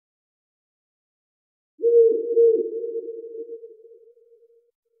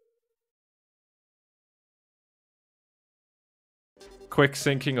quick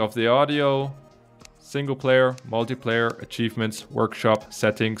syncing of the audio, single player, multiplayer, achievements, workshop,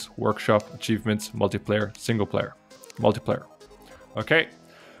 settings, workshop, achievements, multiplayer, single player, multiplayer. Okay.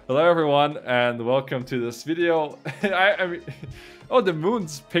 Hello everyone and welcome to this video. I mean, oh, the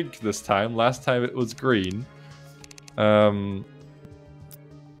moon's pink this time. Last time it was green.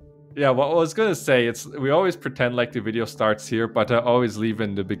 Yeah, what I was gonna say, we always pretend like the video starts here, but I always leave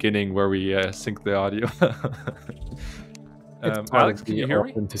in the beginning where we sync the audio. Alex, can you hear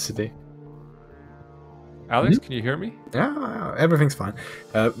me? Authenticity. Alex, can you hear me? Yeah, everything's fine.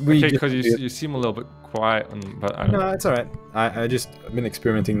 Okay, because you seem a little bit quiet, but I don't know. No, it's alright. I just been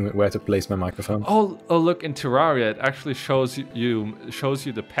experimenting with where to place my microphone. Oh, look, in Terraria, it actually shows you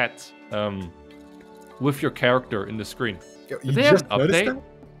the pet with your character in the screen. You they have just an noticed update? that?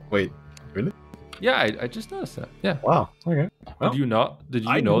 Wait, really? Yeah, I just noticed that. Yeah. Wow. Okay. Well, Did you not? Did you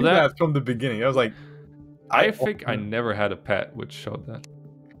I know knew that? from the beginning. I was like, I think I never had a pet which showed that.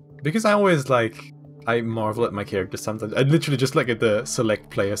 Because I always I marvel at my characters sometimes. I literally just look at the select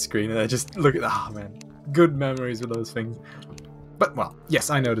player screen and I just look at, man, good memories with those things. But, well, yes,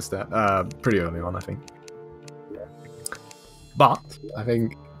 I noticed that pretty early on, I think. But, I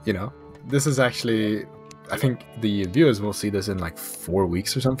think, this is actually, I think the viewers will see this in like 4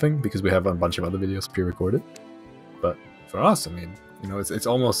 weeks or something, because we have a bunch of other videos pre-recorded. But for us, I mean, it's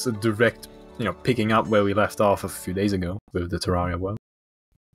almost a direct, picking up where we left off a few days ago with the Terraria world.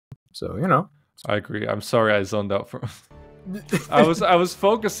 So, I agree. I'm sorry I zoned out for. I was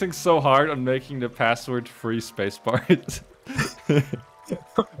focusing so hard on making the password-free spacebar,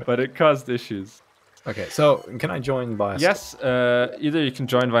 but it caused issues. Okay, so can I join via? Yes, either you can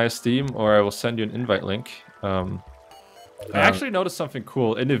join via Steam or I will send you an invite link. I actually noticed something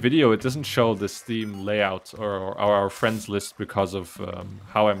cool in the video. It doesn't show the Steam layout or our friends list because of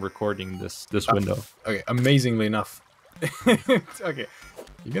how I'm recording this window. Okay, amazingly enough. Okay.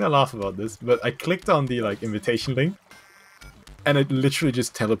 You're gonna laugh about this, but I clicked on the invitation link, and it literally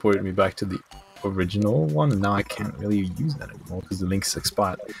just teleported me back to the original one, and now I can't really use that anymore because the link's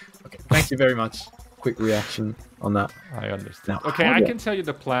expired. Okay, thank you very much. Quick reaction on that. I understand. Now, okay, I can tell you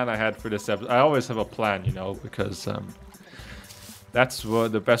the plan I had for this episode. I always have a plan, because that's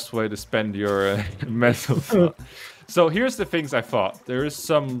the best way to spend your mental thought. So here's the things I thought. There is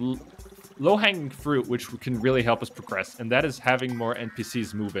some low-hanging fruit which can really help us progress, and that is having more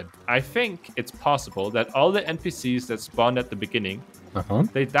NPCs move in. I think it's possible that all the NPCs that spawned at the beginning,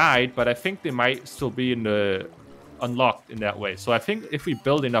 they died, but I think they might still be unlocked in that way. So I think if we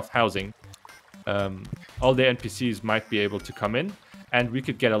build enough housing, all the NPCs might be able to come in, and we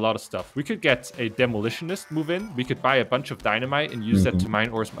could get a lot of stuff. We could get a demolitionist move in. We could buy a bunch of dynamite and use that to mine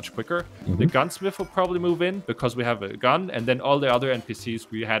ores much quicker. The gunsmith will probably move in because we have a gun, and then all the other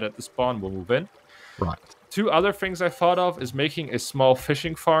NPCs we had at the spawn will move in. Right. Two other things I thought of is making a small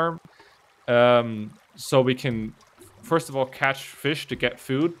fishing farm, so we can, first of all, catch fish to get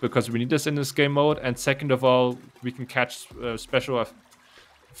food because we need this in this game mode, and second of all, we can catch special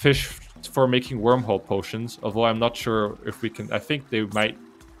fish for making wormhole potions, although I'm not sure if we can. I think we might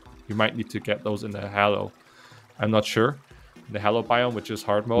need to get those in the Hallow. I'm not sure. The Hallow biome, which is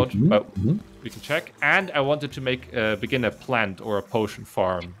hard mode, but we can check. And I wanted to begin a plant or a potion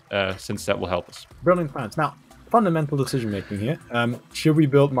farm, since that will help us. Brilliant plans. Now, fundamental decision making here. Should we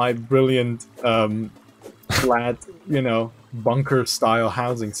build my brilliant flat, bunker style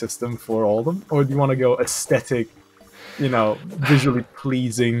housing system for all of them, or do you want to go aesthetic, visually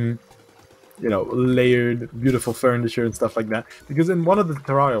pleasing, layered, beautiful furniture and stuff like that? Because in one of the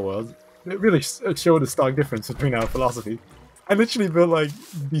Terraria worlds, it really showed a stark difference between our philosophy. I literally built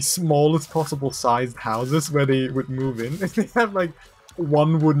the smallest possible sized houses where they would move in. And they have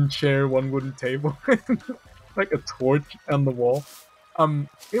one wooden chair, one wooden table, a torch on the wall.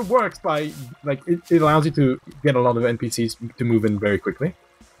 It works by it allows you to get a lot of NPCs to move in very quickly.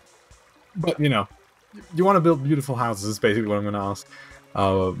 But you want to build beautiful houses is basically what I'm going to ask.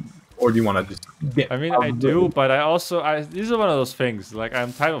 Or do you want to just get... I mean, I do, but these are one of those things.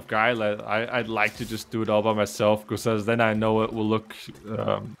 I'm the type of guy I'd like to just do it all by myself, because then I know it will look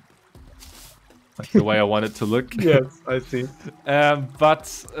the way I want it to look. Yes, I see.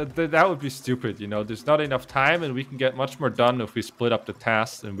 But that would be stupid, There's not enough time, and we can get much more done if we split up the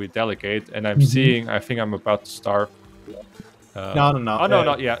tasks and we delegate. And I think I'm about to starve. No. Oh, no,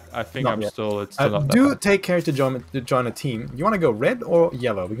 not yet. I think it's still not that bad. Take care to join a team. You want to go red or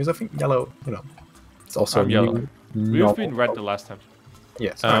yellow? Because I think yellow, it's also yellow. We've been red the last time.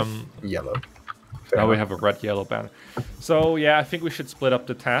 Yes, yellow. Now we have a red-yellow banner. So, yeah, I think we should split up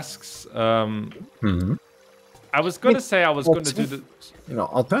the tasks. I was gonna say I was gonna do the. You know,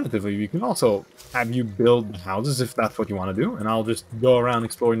 alternatively, we can also have you build houses if that's what you want to do, and I'll just go around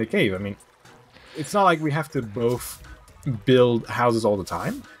exploring the cave. I mean, it's not like we have to both build houses all the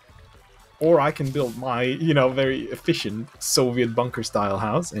time. Or I can build my, you know, very efficient Soviet bunker-style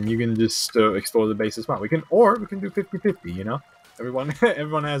house, and you can just explore the base as well. We can do 50-50, you know?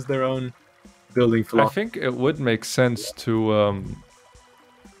 Everyone has their own building philosophy. I think it would make sense to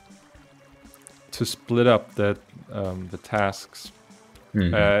split up the tasks,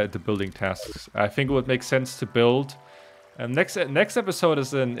 the building tasks. I think it would make sense to build. And next episode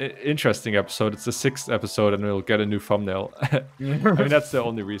is an interesting episode. It's the 6th episode, and we'll get a new thumbnail. I mean, that's the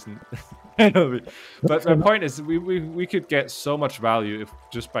only reason. But my point is, we could get so much value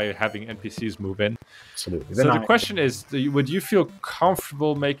just by having NPCs move in. Absolutely. So the question is, would you feel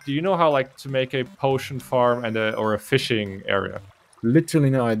comfortable do you know how to make a potion farm or a fishing area? Literally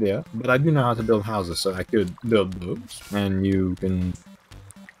no idea, but I do know how to build houses, so I could build those, and you can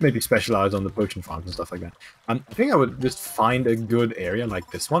maybe specialize on the potion farms and stuff like that. I think I would just find a good area like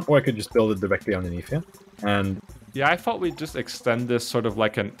this one, or I could just build it directly underneath here. And yeah, I thought we'd just extend this sort of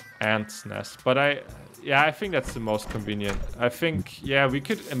like an ant's nest, but I think that's the most convenient. I think, yeah, we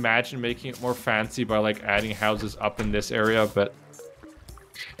could imagine making it more fancy by adding houses up in this area, but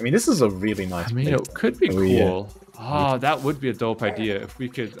I mean, this is a really nice place. It could be cool. Oh, that would be a dope idea if we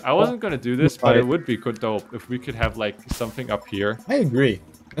could. I wasn't gonna do this, but it would be dope if we could have something up here. I agree.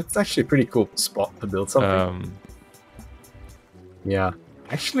 That's actually a pretty cool spot to build something. Yeah,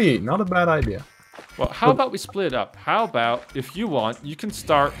 actually, not a bad idea. Well, how about we split it up? How about, if you want, you can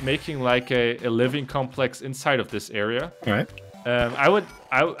start making a living complex inside of this area. All right.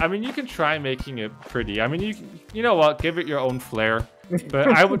 I mean, you can try making it pretty. I mean, you know what? Give it your own flair. But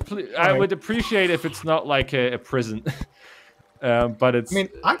I would appreciate if it's not like a prison. But it's. I mean,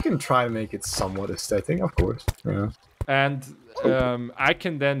 I can try to make it somewhat aesthetic, of course. Yeah. And I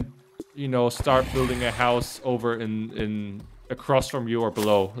can then, start building a house over in across from you or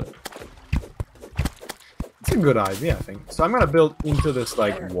below. It's a good idea, I think. So I'm gonna build into this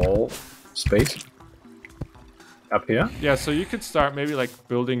wall space up here. Yeah, so you could start maybe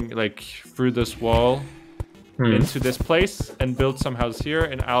building through this wall into this place and build some house here,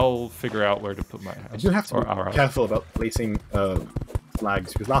 and I'll figure out where to put my house. You have to be careful about placing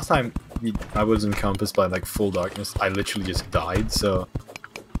flags, because last time I was encompassed by full darkness. I literally just died, so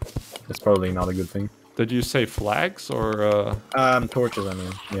that's probably not a good thing. Did you say flags or torches? I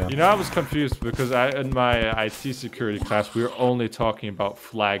mean, yeah. I was confused because in my IT security class we were only talking about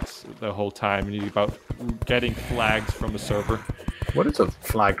flags the whole time, and about getting flags from a server. What is a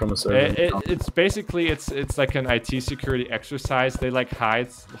flag from a server? It's basically it's like an IT security exercise. They hide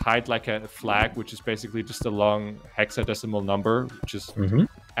a flag, which is basically just a long hexadecimal number, which is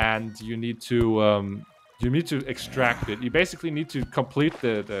and you need to extract it. You basically need to complete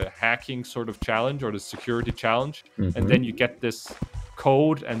the hacking sort of challenge or the security challenge, and then you get this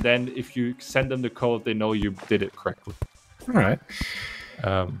code, and then if you send them the code, they know you did it correctly. All right.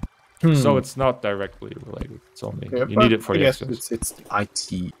 So it's not directly related. It's only you need it for the exercise. It's the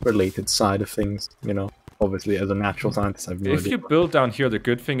IT related side of things, Obviously, as a natural scientist, I've no idea. If you build down here, the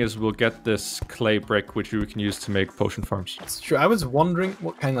good thing is we'll get this clay brick, which we can use to make potion farms. It's true. I was wondering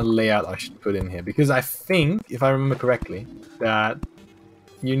what kind of layout I should put in here, because I think, if I remember correctly, that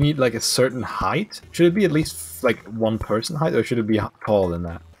you need a certain height. Should it be at least one person height, or should it be taller than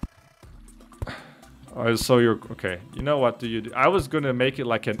that? So you're okay. You know what? I was gonna make it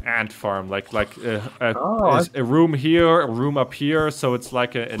like an ant farm, a room here, a room up here, so it's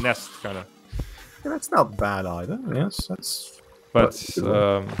like a nest kind of. Yeah, that's not bad either. Yes, that's. But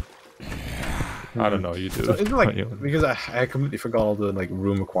I don't know. You do. So it's because I completely forgot all the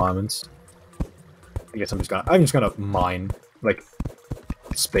room requirements. I guess I'm just gonna mine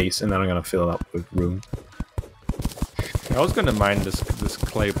space, and then I'm gonna fill it up with room. I was gonna mine this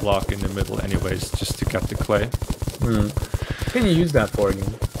clay block in the middle, anyways, just to get the clay. What can you use that for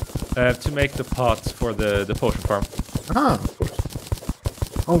again? To make the pots for the potion farm. Ah, of course.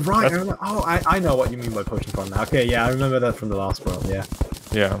 Oh right. I know what you mean by potion farm now. Okay, yeah, I remember that from the last world. Yeah.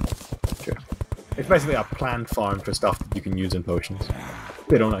 Yeah. Sure. It's basically a plant farm for stuff that you can use in potions.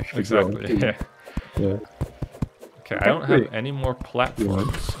 They don't actually exactly. grow. Yeah. Okay, I don't have any more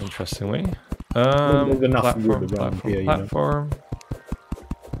platforms. Interestingly. There's enough platform.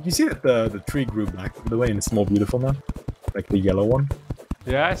 You see that the tree grew back, by the way, and it's more beautiful now? The yellow one?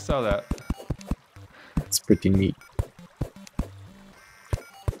 Yeah, I saw that. It's pretty neat.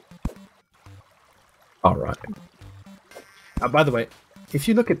 Alright. By the way, if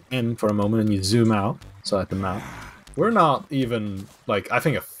you look at N for a moment and you zoom out, so at the map, we're not even, I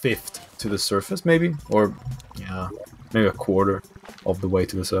think a fifth to the surface, maybe? Or, yeah, maybe a quarter of the way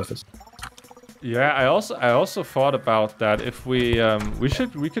to the surface. Yeah, I also thought about that. If we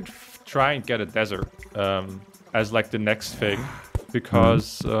could try and get a desert as like the next thing,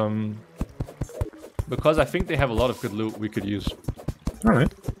 because I think they have a lot of good loot we could use. All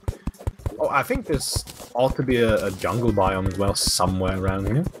right. Oh, I think this ought to be a jungle biome as well, somewhere around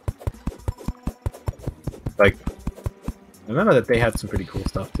here. Like, I remember that they had some pretty cool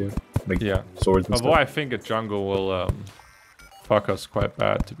stuff too, like swords and Although stuff. I think a jungle will fuck us quite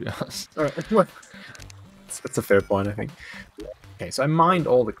bad, to be honest. All right. Well, that's a fair point, I think. Okay, so I mined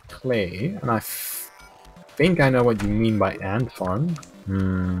all the clay, and I think I know what you mean by ant farm.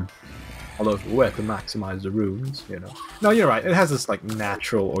 Although if we were to maximize the runes, you know. No, you're right. It has this like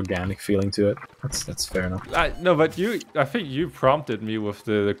natural, organic feeling to it. That's fair enough. No, but I think you prompted me with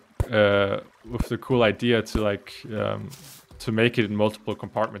the cool idea to like to make it in multiple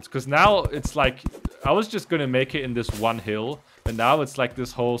compartments. Because now it's like I was just gonna make it in this one hill, and now it's like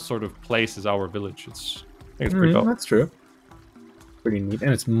this whole sort of place is our village. I think it's pretty dope. That's true. Pretty neat,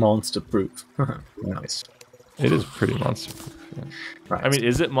 and it's monster proof. Nice. It is pretty monster proof. Yeah. Right. I mean,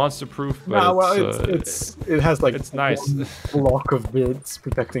 is it monster proof? No, well, it has like it's nice. one block of birds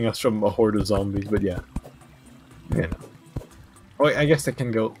protecting us from a horde of zombies, but yeah. You know. Oh, I guess I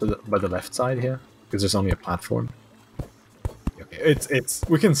can go by the left side here because there's only a platform. Okay, it's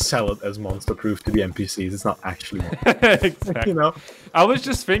we can sell it as monster proof to the NPCs. It's not actually exactly. You know. I was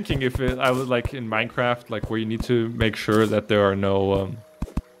just thinking if I was like in Minecraft, like where you need to make sure that there are no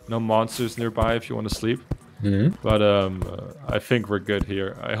monsters nearby if you want to sleep. But I think we're good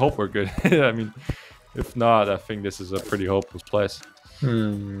here. I hope we're good. I mean, if not, I think this is a pretty hopeless place. I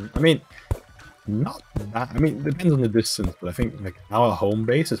mean, not that. I mean, it depends on the distance, but I think like our home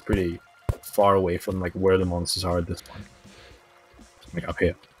base is pretty far away from like where the monsters are at this point. Like up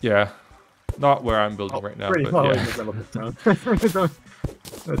here. Yeah, not where I'm building right now. Pretty but far away yeah. from the town.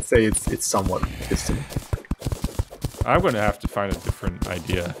 Let's say it's somewhat distant. I'm gonna have to find a different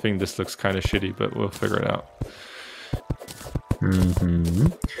idea. I think this looks kind of shitty, but we'll figure it out.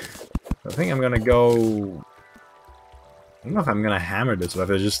 I think I'm gonna go. I don't know if I'm gonna hammer this or if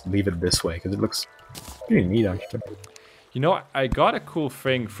I just leave it this way because it looks pretty neat actually. You know, I got a cool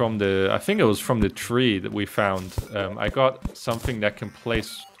thing from I think it was from the tree that we found. I got something that can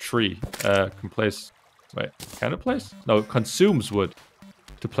place tree. Consumes wood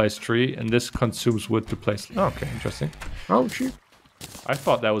to place tree, and this consumes wood to place. Oh, okay, interesting. Oh, shoot. I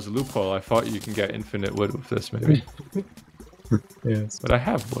thought that was a loophole. I thought you can get infinite wood with this, maybe. Yes. But I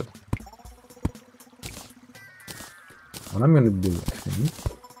have wood. What I'm gonna do, I think.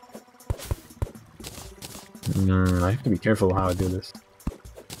 I have to be careful how I do this.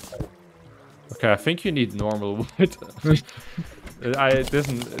 Okay, I think you need normal wood. It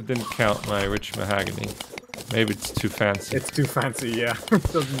didn't count my rich mahogany. Maybe it's too fancy. It's too fancy, yeah. It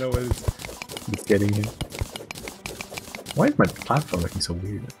doesn't know what it's getting here. Why is my platform looking so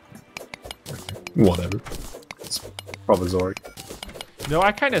weird? Whatever. It's provisoric. No,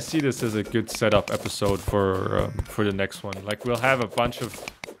 I kind of see this as a good setup episode for the next one. Like we'll have a bunch of,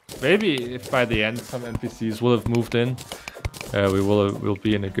 maybe if by the end some NPCs will have moved in, we'll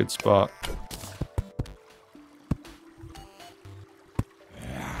be in a good spot.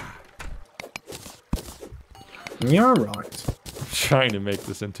 You're right. I'm trying to make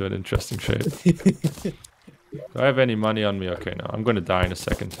this into an interesting shape. Do I have any money on me? Okay, no, I'm gonna die in a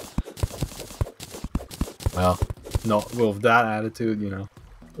second. Well, not with that attitude, you know,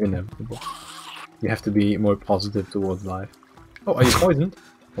 inevitable. You have to be more positive towards life. Oh, are you poisoned?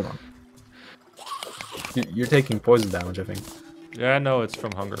 Hold on. You're taking poison damage, I think. Yeah, no, it's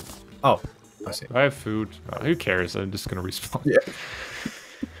from hunger. Oh, I see. I have food. Who cares? I'm just gonna respawn. Yeah.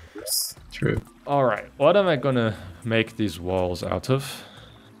 True. Alright, what am I gonna make these walls out of?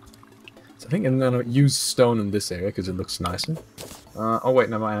 So I think I'm gonna use stone in this area because it looks nicer. Oh wait,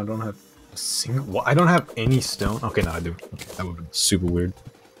 never mind. I don't have a single. I don't have any stone. Okay, no, I do. Okay, that would be super weird.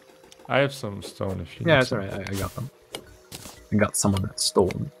 I have some stone if you. Yeah, need it's alright. I got them. I got some of that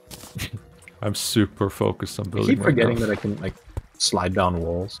stone. I'm super focused on I building. keep forgetting that I can like slide down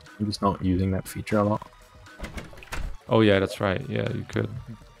walls. I'm just not using that feature a lot. Oh yeah, that's right. Yeah, you could.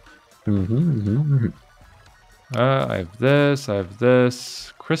 I have this. I have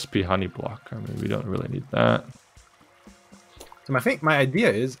this crispy honey block. I mean, we don't really need that. So I think my idea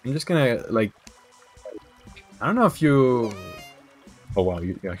is I'm just gonna like. I don't know if you Oh wow,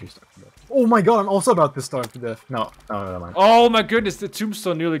 you actually started to death. Oh my god, I'm also about to starve to death. No, never mind. Oh my goodness, the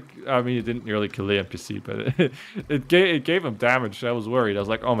tombstone nearly... I mean, it didn't nearly kill the NPC, but it gave him damage. I was worried. I was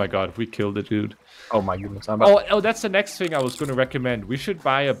like, oh my god, we killed the dude. Oh my goodness, I'm about... Oh, that's the next thing I was going to recommend. We should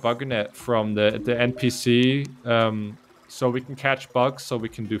buy a bug net from the NPC, so we can catch bugs, so we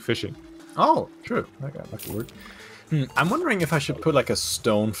can do fishing. Oh, true. Okay, that could work. I'm wondering if I should put like a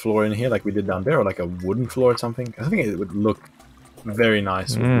stone floor in here, like we did down there, or like a wooden floor or something. I think it would look very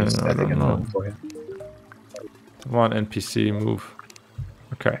nice with the aesthetic and wooden floor here. Come on, NPC, move.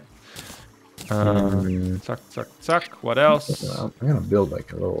 Okay. Tuck. What else? I'm gonna build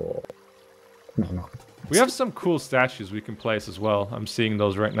like a little... No. We have some cool statues we can place as well. I'm seeing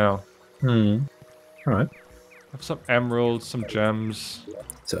those right now. Alright. I have some emeralds, some gems.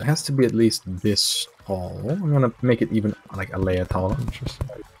 So it has to be at least this tall. I'm gonna make it even like a layer taller. Interesting.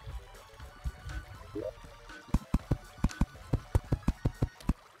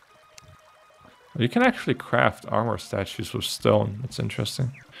 You can actually craft armor statues with stone. That's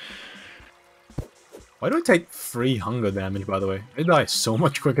interesting. Why do I take 3 hunger damage, by the way? I die so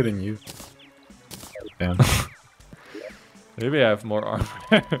much quicker than you. Damn. Maybe I have more armor.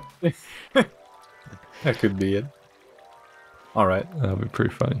 That could be it. Alright. That'll be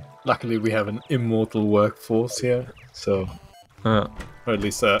pretty funny. Luckily we have an immortal workforce here, so... Or at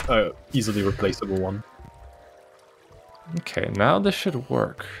least a easily replaceable one. Okay, now this should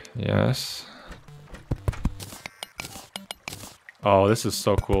work. Yes. Oh, this is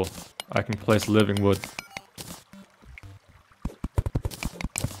so cool. I can place living wood.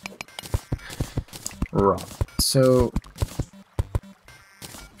 Right. So...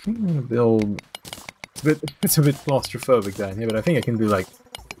 I think I'm gonna build... It's a bit claustrophobic down here, but I think I can do like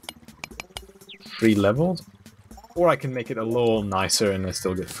 3 levels. Or I can make it a little nicer and I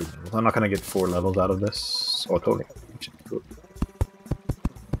still get 3 levels. I'm not gonna get 4 levels out of this. Or totally.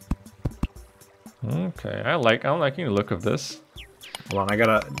 Okay, I'm liking the look of this. Hold on, I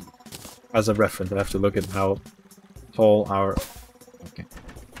gotta... As a reference, I have to look at how tall our... Okay.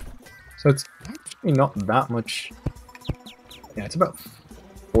 So it's actually not that much... Yeah, it's about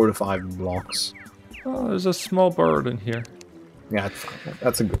 4 to 5 blocks. Oh, there's a small bird in here. Yeah, it's fine.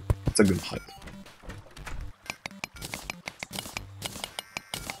 That's a good height.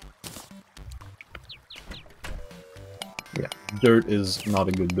 Yeah, dirt is not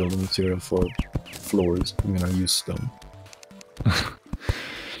a good building material for floors. I'm gonna use stone.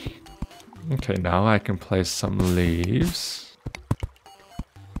 Okay, now I can place some leaves.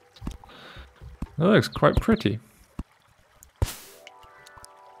 That looks quite pretty.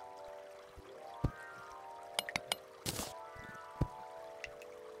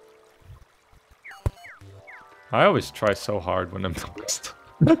 I always try so hard when I'm lost.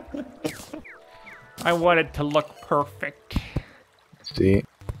 I want it to look perfect. See?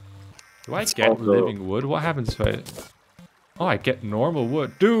 Do I get living wood? What happens if I... Oh, I get normal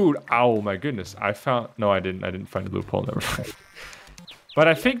wood. Dude! Oh my goodness. I found... No, I didn't. I didn't find a loophole. Never mind. But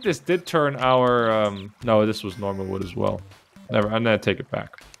I think this did turn our... No, this was normal wood as well. Never. I'm gonna take it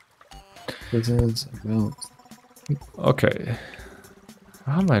back. This is... Well... Okay.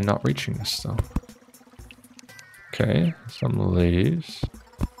 How am I not reaching this though? Okay, some leaves.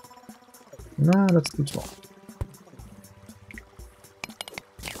 Nah, that's too small.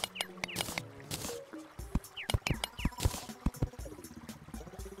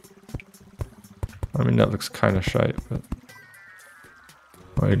 I mean, that looks kind of shite, but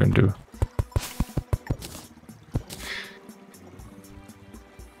what are you gonna do?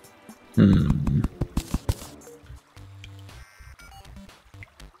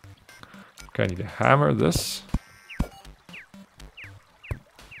 Okay, I need to hammer this.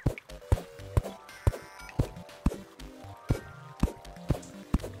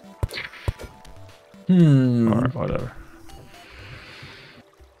 Alright, whatever.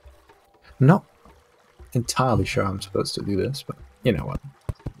 Not entirely sure I'm supposed to do this, but you know what?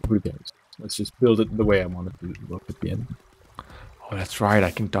 Who cares? Let's just build it the way I want it to look at the end. Oh, that's right.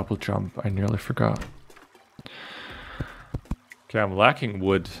 I can double jump. I nearly forgot. Okay, I'm lacking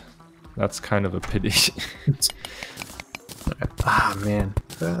wood. That's kind of a pity. Ah, man.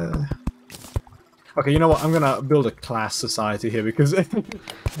 Okay, you know what? I'm gonna build a class society here because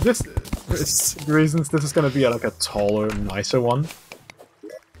this reasons this is gonna be like a taller, nicer one.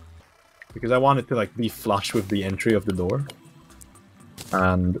 Because I want it to like be flush with the entry of the door.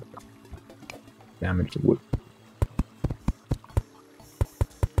 And damage the wood.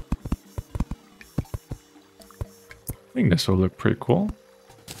 I think this will look pretty cool.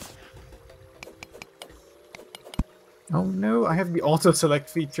 Oh no, I have the auto select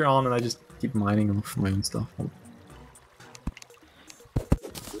feature on and I just keep mining them for my own stuff.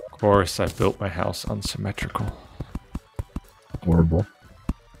 course, I built my house unsymmetrical. Horrible.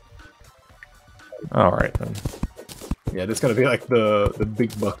 All right then. Yeah, this is gonna be like the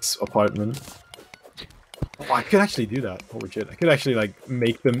big bucks apartment. Oh, I could actually do that. Holy shit! I could actually like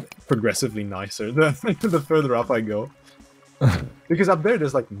make them progressively nicer the further up I go. Because up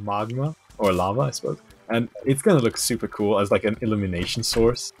there's like magma or lava, I suppose, and it's gonna look super cool as like an illumination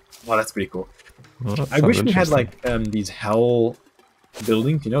source. Wow, that's pretty cool. Well, I wish we had like these hell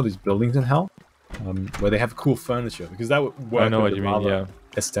buildings, you know, these buildings in hell, where they have cool furniture, because that would work. I know with what you the mean. lava Yeah.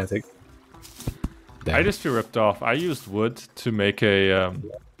 aesthetic. I Damn. just feel ripped off. I used wood to make a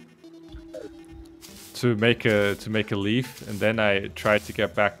to make a leaf, and then I tried to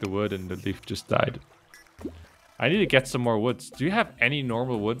get back the wood, and the leaf just died. I need to get some more woods. Do you have any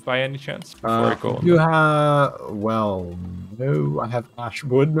normal wood by any chance? Before I go on You that? have well, no, I have ash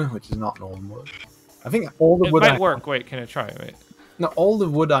wood, which is not normal wood. I think all the It wood might work. Wait, can I try? Wait. No, all the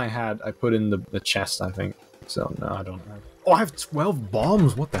wood I had, I put in the chest, I think. So no, I don't have. Oh, I have 12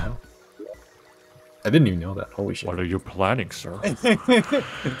 bombs. What the hell? I didn't even know that. Holy shit! What are you planning, sir?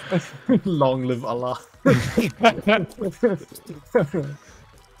 Long live Allah.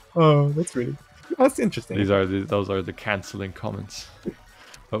 Oh, that's really. That's interesting. Those are the canceling comments.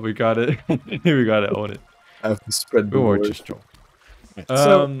 But we got it. We got to own it. I have to spread the Or word. just joke.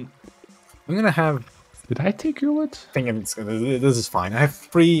 So I'm gonna have. Did I take your wood? I think this is fine. I have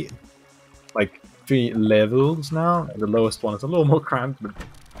three levels now. The lowest one is a little more cramped, but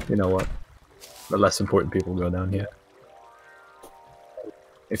you know what? The less important people go down here.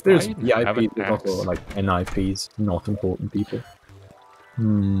 If there's Why do you have VIPs, an there's also axe? like NIPs, not important people.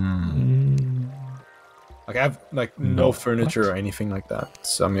 Like I have like no No, furniture what? or anything like that.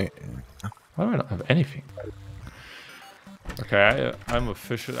 So I mean, Why do I not have anything? Okay,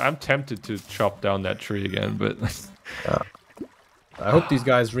 I'm tempted to chop down that tree again, but I hope these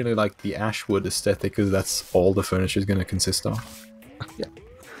guys really like the ashwood aesthetic, because that's all the furniture is going to consist of. Yeah.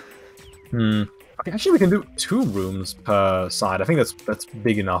 Okay, actually, we can do 2 rooms per side. I think that's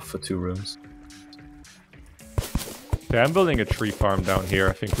big enough for 2 rooms. yeah, I'm building a tree farm down here.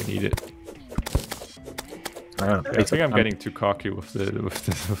 I think we need it. I don't know. I think I'm getting too cocky with the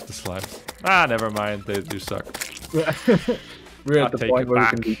slimes. Ah, never mind. They do suck. We're I'll at the take point it where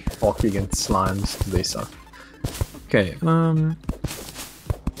back. we can be cocky against slimes. They suck. Okay.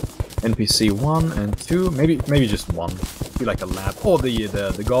 NPC 1 and 2, maybe just 1. Be like a lab. Or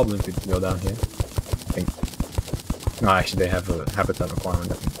the goblin could go down here. I think. No, actually, they have a habitat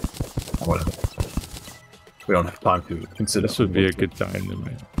requirement. I think. Whatever. We don't have time to consider. This would be a good time in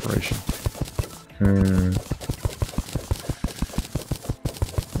my operation.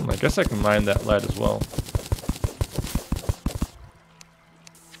 I guess I can mine that lead as well.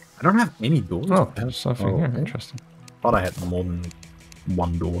 I don't have any doors. Oh, there's something here. okay. Interesting. Thought I had more than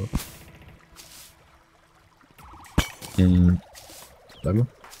 1 door. Level?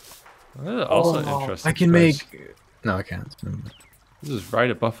 This is also an interesting. I can place. make. No, I can't. This is right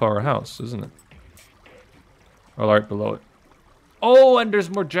above our house, isn't it? Or right below it. Oh, and there's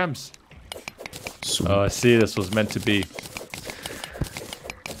more gems. Oh, I see. This was meant to be.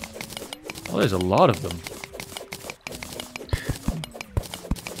 Oh, there's a lot of them.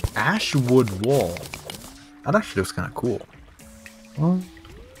 Ashwood wall. That actually looks kind of cool. Oh,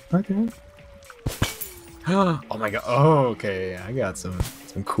 okay. Oh my god. Oh, okay. I got some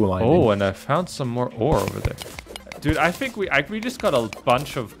cool ideas. Oh, and I found some more ore over there. Dude, I think we just got a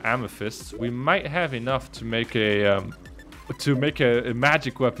bunch of amethysts. We might have enough to make a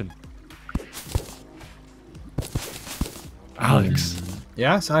magic weapon. Alex.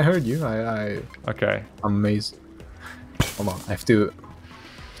 Yes, I heard you. Okay. I'm amazed. Hold on. I have to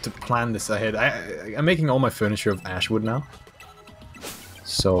plan this ahead. I'm making all my furniture of ashwood now.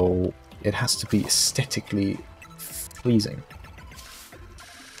 So it has to be aesthetically pleasing.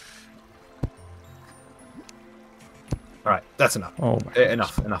 Alright, that's enough. Oh my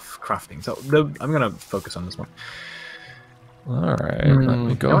Enough crafting. So I'm gonna focus on this one. All right, let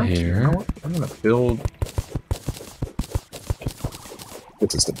me go here. You know what? I'm gonna build.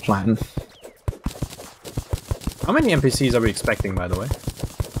 This is the plan. How many NPCs are we expecting, by the way?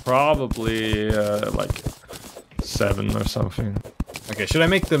 Probably like 7 or something. Okay, should I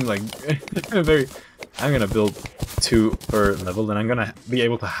make them like very? I'm gonna build 2 per level, then I'm gonna be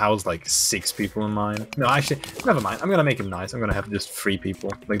able to house like 6 people in mine. No, actually, never mind. I'm gonna make it nice. I'm gonna have just 3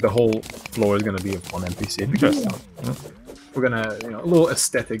 people. Like the whole floor is gonna be of 1 NPC. Interesting. We're gonna, a little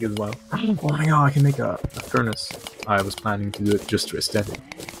aesthetic as well. Oh my god, I can make a furnace. I was planning to do it just for aesthetic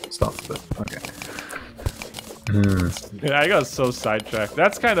stuff, but okay. Yeah, I got so sidetracked.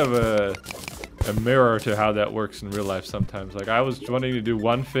 That's kind of a a mirror to how that works in real life sometimes. Like I was wanting to do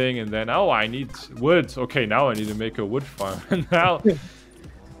one thing and then, oh, I need wood. Okay, now I need to make a wood farm. And now...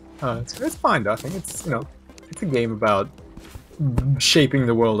 It's fine, though. I think it's, you know, it's a game about shaping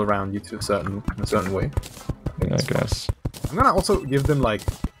the world around you to a certain way. I guess. I'm gonna also give them, like...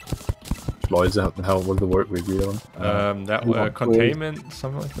 Exploits, what the hell was the word we agreed on? Containment,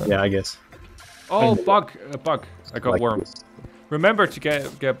 something like that. Yeah, I guess. Oh, bug! A bug. I got Like worm. this. Remember to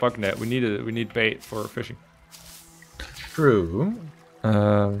get bug net. We need bait for fishing. True.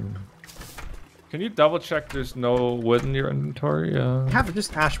 Can you double check there's no wood in your inventory? I have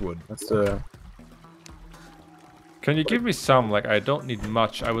just ash wood. That's the... Can you give me some? Like, I don't need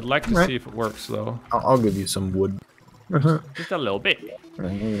much. I would like to see if it works, though. I'll give you some wood. Just a little bit.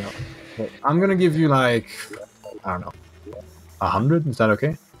 I'm gonna give you, like... I don't know. 100? Is that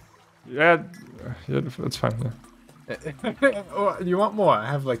okay? Yeah, that's fine. Yeah. Oh, you want more? I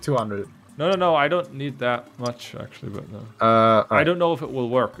have, like, 200. No. I don't need that much, actually, but no. I don't know if it will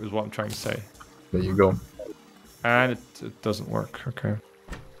work, is what I'm trying to say. There you go. And it doesn't work. Okay.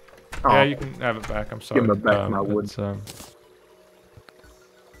 Oh. Yeah, you can have it back. I'm sorry. Give me back my wood.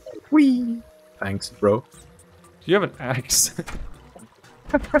 Whee! Thanks, bro. Do you have an axe?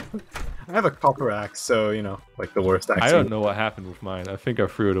 I have a copper axe, so, you know, like the worst axe. I don't know what happened with mine. I think I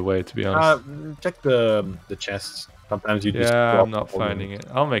threw it away, to be honest. Check the chests. Sometimes you just... Yeah, I'm not finding it.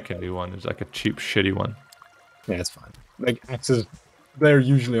 I'll make a new one. It's like a cheap, shitty one. Yeah, it's fine. Like, axes, they're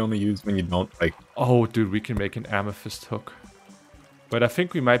usually only used when you don't, like... Oh, dude, we can make an amethyst hook. But I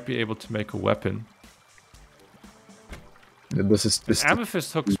think we might be able to make a weapon. This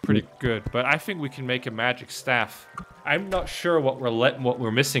amethyst hook is pretty good, but I think we can make a magic staff. I'm not sure what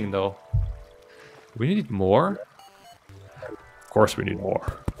we're missing though. We need more. Of course, we need more.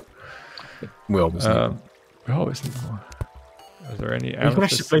 We always need. We always need more. Is there any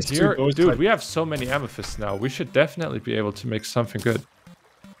amethysts here? Dude, we have so many amethysts now. We should definitely be able to make something good.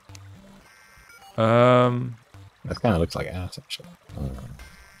 That kind of looks like ass, actually.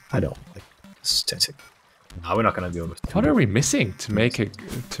 I don't like aesthetic. No, we're not gonna be able to. What are we missing to make an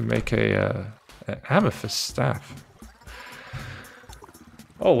amethyst staff?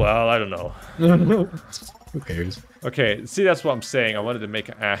 Oh well, I don't know. Who cares? Okay, see, that's what I'm saying. I wanted to make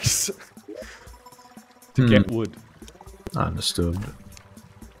an axe to get wood. Understood.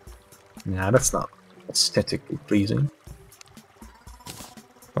 Nah, that's not aesthetically pleasing.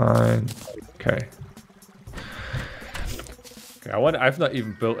 Fine. Okay. Okay, I've not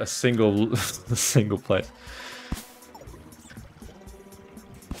even built a single place.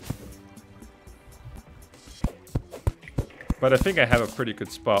 But I think I have a pretty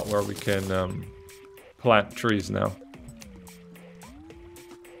good spot where we can plant trees now.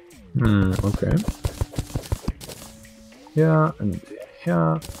 Okay. Yeah, and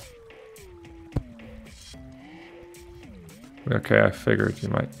yeah. Okay, I figured you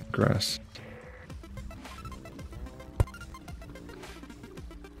might grass.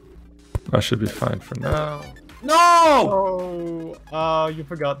 That should be fine for now. No! Oh, you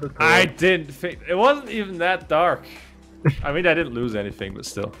forgot the door. I didn't think it wasn't even that dark. I mean, I didn't lose anything, but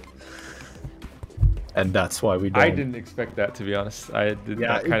still. And that's why we don't. I didn't expect that, to be honest. I did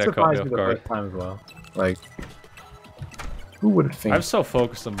that kind it of caught me surprised off me the guard. first time as well. Like, who would have think? I'm so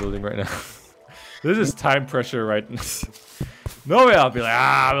focused on building right now. This is time pressure right now. No way I'll be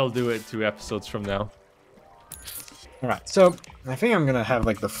like, we'll do it 2 episodes from now. Alright, so I think I'm gonna have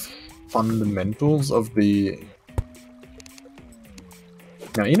like the fundamentals of the...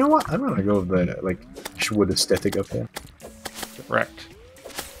 Now, you know what? I'm gonna go with the, like, wood aesthetic up here. Correct.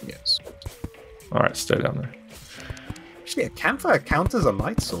 Yes. Alright, stay down there. Actually, a campfire counts as a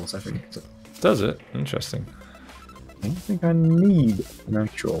light source, I think. Does it? Interesting. I don't think I need an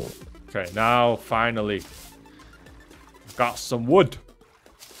actual... Okay, now, finally. Got some wood.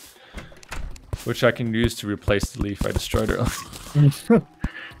 Which I can use to replace the leaf I destroyed earlier.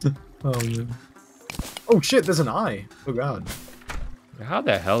 Oh, yeah. Oh shit, there's an eye. Oh god. How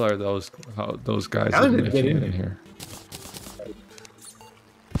the hell are those guys How did it get in here?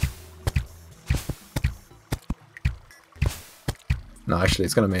 No, actually,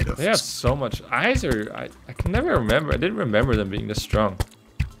 it's gonna made of. They have so much eyes. I can never remember. I didn't remember them being this strong.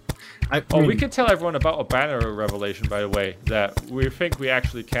 We can tell everyone about a banner revelation, by the way. That we think we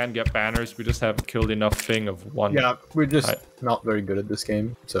actually can get banners. We just haven't killed enough thing of one. Yeah, we're just not very good at this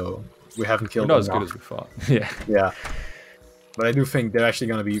game, so we haven't killed. We're not as good as we thought. Yeah. Yeah. But I do think they're actually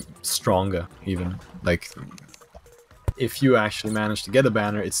gonna be stronger, even. Like, if you actually manage to get a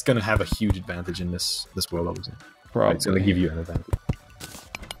banner, it's gonna have a huge advantage in this world, obviously. Probably. It's gonna give you an advantage.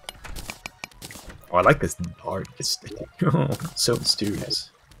 Oh, I like this dark aesthetic. Oh, so mysterious.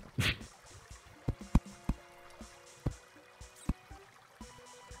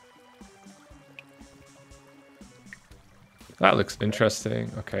 That looks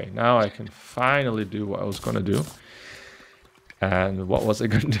interesting. Okay, now I can finally do what I was going to do. And what was I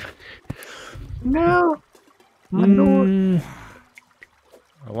going to do? No! My door!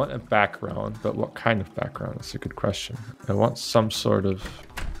 I want a background, but what kind of background? That's a good question. I want some sort of...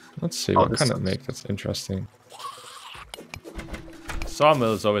 Let's see, what kind of make that's interesting.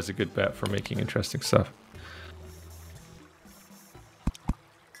 Sawmill is always a good bet for making interesting stuff.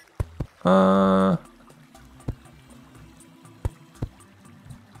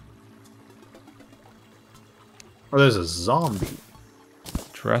 Oh, there's a zombie.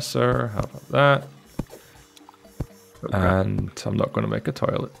 Dresser, how about that? Okay. And I'm not going to make a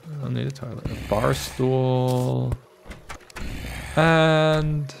toilet. I don't need a toilet. A bar stool.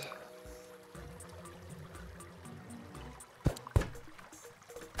 And...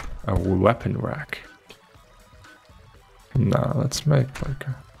 a weapon rack. No, let's make like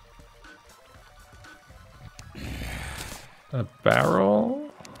a barrel.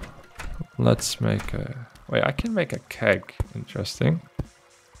 Let's make a... Wait, I can make a keg. Interesting.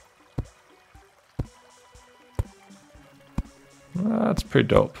 That's pretty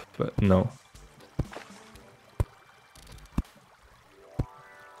dope, but no.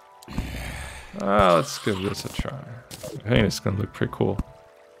 Let's give this a try. I think it's gonna look pretty cool.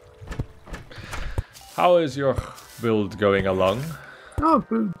 How is your build going along? Oh,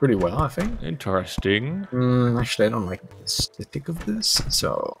 pretty well, I think. Interesting. Actually, I don't like the aesthetic of this,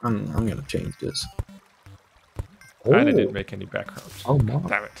 so I'm gonna change this. And I didn't make any backgrounds. Oh, my.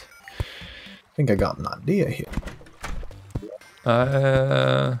 Damn it. I think I got an idea here.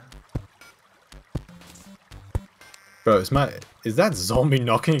 Bro, is that zombie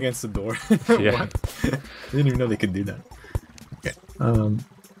knocking against the door? Yeah. I didn't even know they could do that. Okay.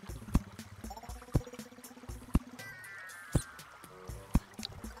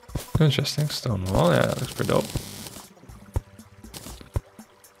 Interesting. Stone wall. Yeah, that looks pretty dope.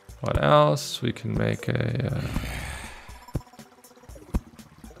 What else? We can make a...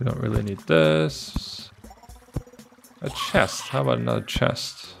 we don't really need this. A chest. How about another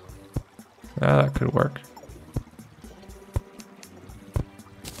chest? Yeah, that could work.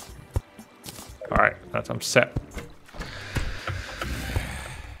 Alright, I'm set.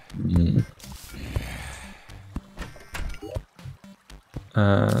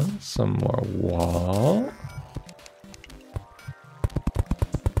 And some more wall.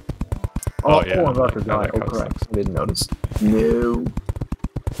 Oh, yeah, I'm about to die. Oh, correct. I didn't notice. No.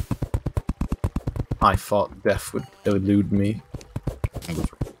 I thought death would elude me.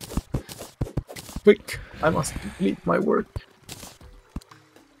 Quick, I must complete my work.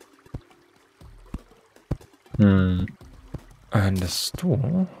 And a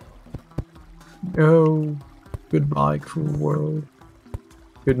stool. Oh, goodbye, cruel world.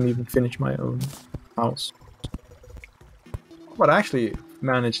 Couldn't even finish my own house. But I actually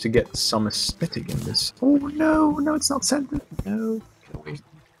managed to get some aesthetic in this. Oh no, it's not centered. No.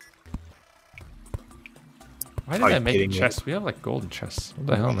 Why did I make a chest? We have like golden chests. What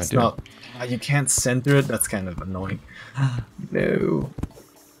the hell am I doing? You can't center it. That's kind of annoying. No.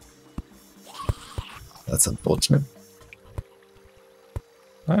 That's unfortunate.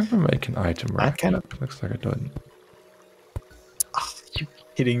 I ever make an item rack? Kind of looks like I didn't. Are you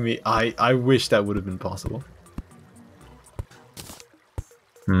kidding me? I wish that would have been possible.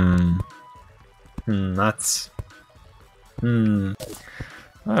 That's... I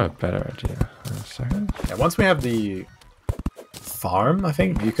have a better idea. Wait a second. Yeah, once we have the farm, I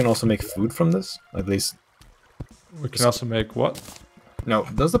think, you can also make food from this. At least... We can also make what? No,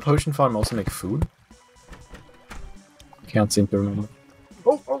 does the potion farm also make food? Can't seem to remember.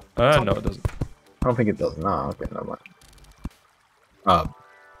 Oh! No, it doesn't. I don't think it does. No, okay, never mind.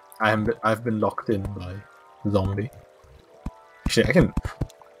 I've been locked in by zombie. Actually, I can...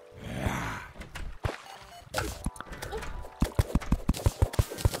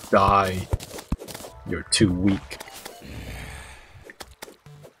 Die. You're too weak.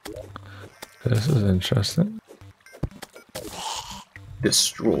 This is interesting.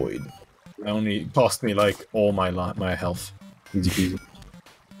 Destroyed. It only cost me like all my health. Easy peasy.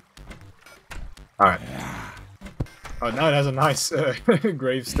 Alright. Oh, now it has a nice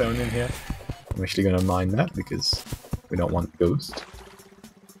gravestone in here. I'm actually gonna mine that because we don't want ghosts.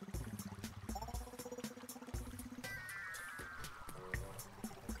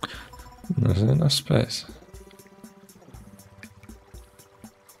 There's enough space.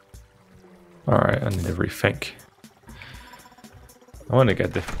 Alright, I need to rethink. I want to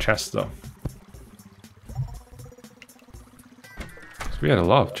get different chests though. We had a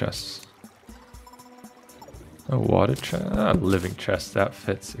lot of chests. A water chest, a living chest, that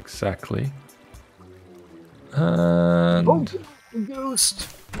fits exactly. And Oh, ghost!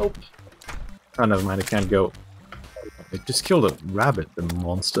 Nope. Oh, never mind. It can't go. It just killed a rabbit, the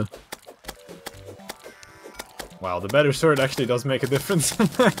monster. Wow, the better sword actually does make a difference.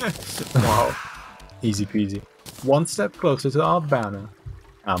 Wow. Easy peasy. One step closer to our banner.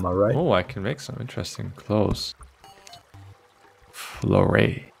 Am I right? oh, I can make some interesting clothes.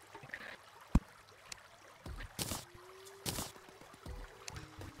 Flore.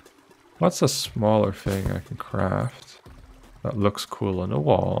 What's a smaller thing I can craft that looks cool on the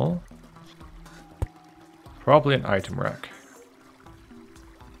wall? Probably an item rack.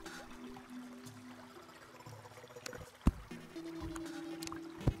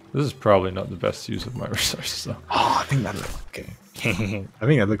 This is probably not the best use of my resources, though. Oh, I think that looks okay. I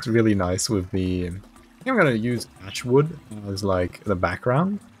think that looks really nice with the. I think I'm gonna use ash wood as like the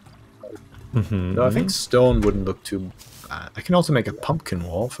background. Though I think stone wouldn't look too bad. I can also make a pumpkin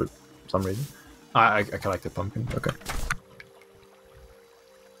wall for some reason. I collected pumpkin. Okay.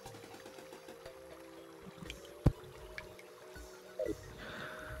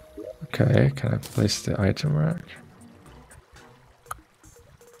 Okay, can I place the item rack?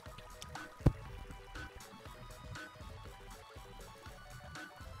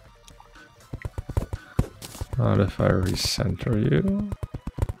 What if I recenter you?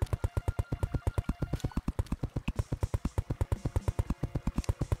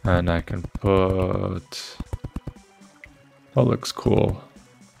 And I can put... That looks cool.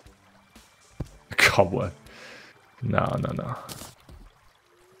 A cobweb. No.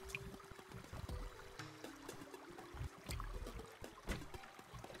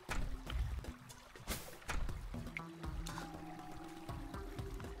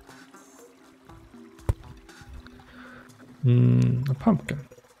 A pumpkin.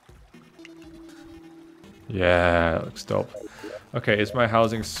 Yeah, that looks dope. Okay, is my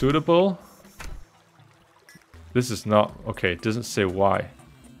housing suitable? This is not... Okay, it doesn't say why.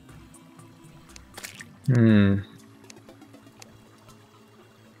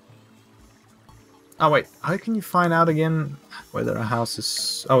 Oh wait, how can you find out again whether a house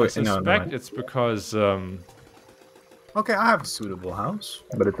is... Oh wait, I no, suspect it's because... Okay, I have a suitable house,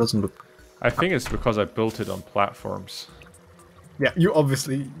 but it doesn't look... I think it's because I built it on platforms. Yeah, you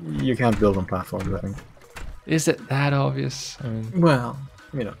obviously... You can't build on platforms, I think. Is it that obvious? I mean... Well,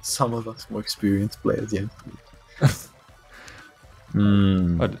 you know, some of us more experienced players, yeah.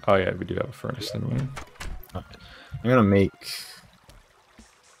 Oh yeah, we do have a furnace anyway. I'm gonna make...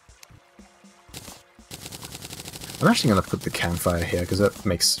 I'm actually gonna put the campfire here, because that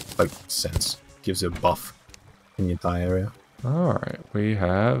makes, like, sense. Gives you a buff in the entire area. Alright, we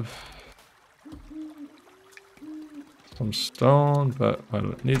have... some stone, but I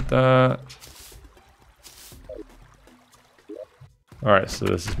don't need that. Alright, so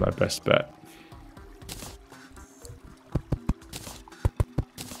this is my best bet.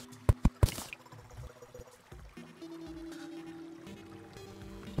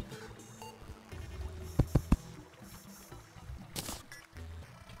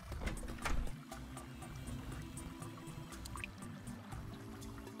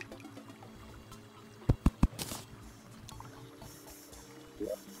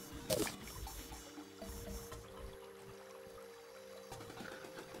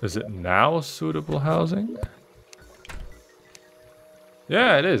 Is it now suitable housing?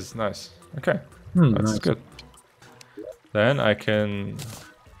 Yeah, it is. Nice. Okay. That's nice. good. Then I can...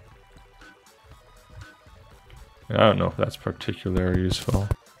 I don't know if that's particularly useful.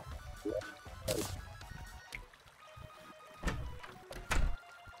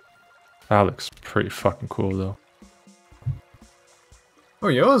 That looks pretty fucking cool, though. Oh,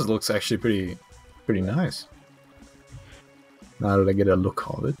 yours looks actually pretty nice. Now that I get a look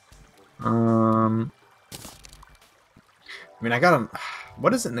of it. I mean, I got a...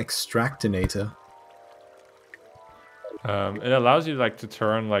 What is an extractinator? It allows you like to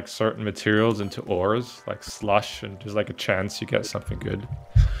turn like certain materials into ores, like slush, and there's like a chance you get something good.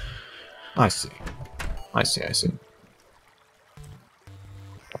 I see. I see.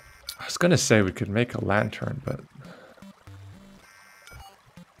 I was gonna say we could make a lantern, but...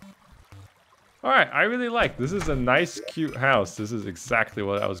 Alright, I really like this. Is a nice, cute house. This is exactly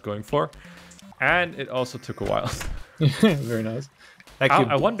what I was going for. And it also took a while. Very nice.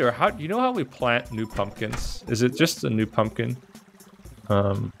 I wonder, how you know how we plant new pumpkins? Is it just a new pumpkin?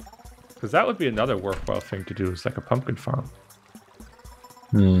 Because that would be another worthwhile thing to do. It's like a pumpkin farm.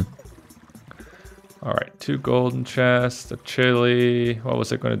 Alright, 2 golden chests, a chili. What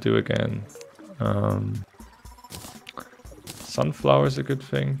was it going to do again? Sunflower is a good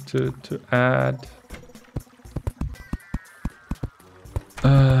thing to add.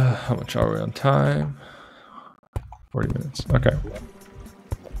 How much are we on time? 40 minutes. Okay.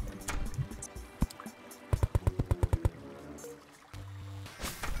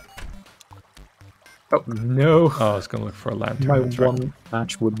 Oh no! Oh, I was gonna look for a lantern. My That's right. one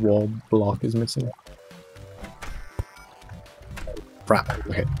matchwood wall block is missing. Crap.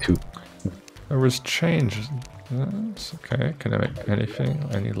 Okay, 2. There was change. That's okay. Can I make anything?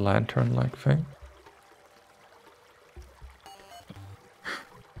 Any lantern-like thing?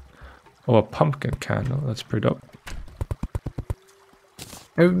 Oh, a pumpkin candle. That's pretty dope.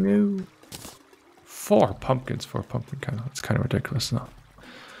 Oh no! 4 pumpkins for a pumpkin candle. It's kind of ridiculous now.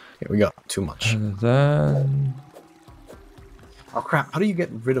 Yeah, we got too much. And then Oh crap! How do you get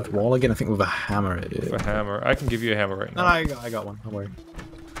rid of wall again? I think with a hammer. a hammer. I can give you a hammer right No, now. I got one. Don't worry.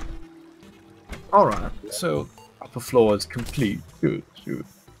 All right. So upper floor is complete. Good. Good.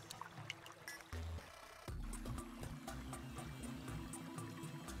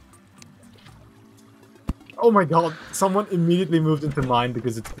 Oh my god, someone immediately moved into mine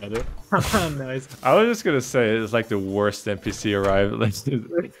because it's better. Nice. I was just gonna say it's like the worst NPC arrival.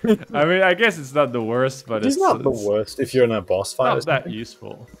 I mean, I guess it's not the worst, but It's not the worst if you're in a boss fight. Not that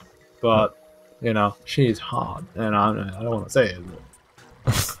useful. But you know, she's hard, and I don't want to say it.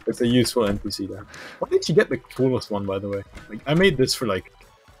 But it's a useful NPC there. Why did you get the coolest one, by the way? Like, I made this for like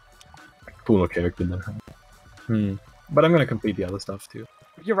a cooler character than her. But I'm gonna complete the other stuff too.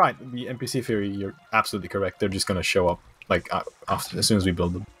 You're right. The NPC theory, you're absolutely correct. They're just gonna show up like after, as soon as we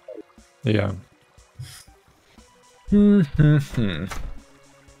build them. Yeah.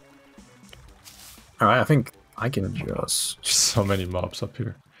 All right, I think I can just So many mobs up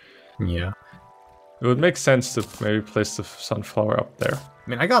here. yeah. It would make sense to maybe place the sunflower up there. I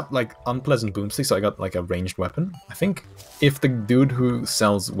mean, I got like unpleasant boomsticks, so I got like a ranged weapon. I think if the dude who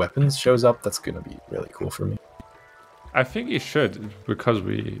sells weapons shows up, that's gonna be really cool for me. I think he should because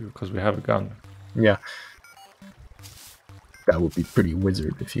we have a gun. Yeah. That would be pretty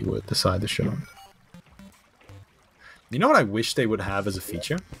wizard if he would decide to show up. You know what I wish they would have as a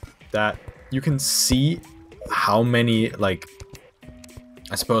feature? That you can see how many, like,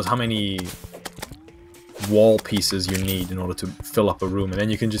 I suppose how many wall pieces you need in order to fill up a room, and then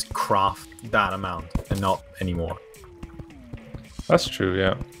you can just craft that amount and not anymore. That's true,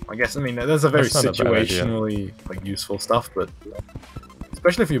 yeah. I guess, I mean, that's a very That's not a bad idea. situationally like useful stuff, but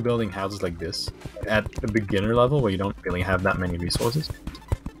especially if you're building houses like this at a beginner level where you don't really have that many resources,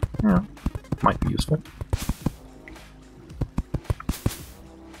 yeah, might be useful.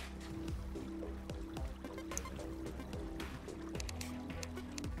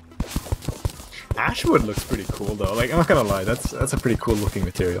 Ashwood looks pretty cool though. Like, I'm not gonna lie, that's a pretty cool looking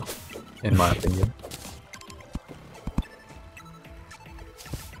material, in my opinion.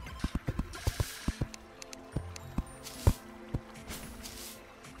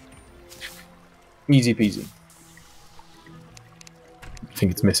 Easy peasy. I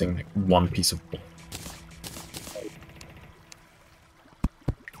think it's missing like one piece of wool.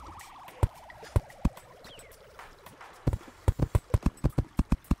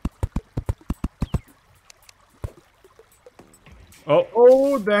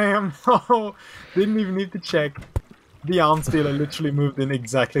 Oh damn! Oh, didn't even need to check. The arms dealer literally moved in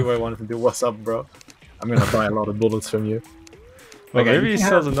exactly where I wanted to do. What's up, bro? I'm gonna buy a lot of bullets from you. Well, Okay, maybe he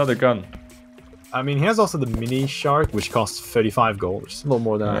sells another gun. I mean, he has also the mini shark, which costs 35 gold, which is a little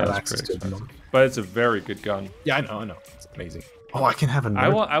more than I have that's access pretty to at the expensive. moment. But it's a very good gun. Yeah, I know. It's amazing. Oh, I can have a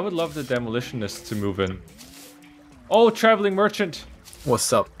I would love the demolitionists to move in. Oh, traveling merchant.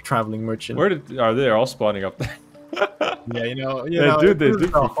 What's up, traveling merchant? Where are they all spawning up there? Yeah, you know, They do this is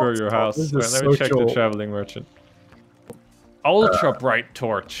a prefer your hotspot. house. This is Wait, let me check the social- traveling merchant. Ultra bright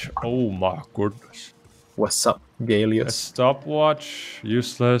torch. Oh my goodness. What's up, A Galius? stopwatch.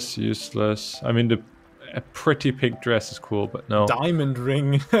 Useless. I mean, a pretty pink dress is cool, but no. Diamond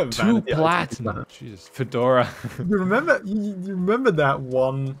ring. 2 vanity platinum. item. Jesus. Fedora. You remember that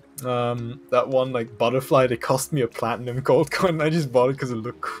one like butterfly that cost me a platinum gold coin? I just bought it because it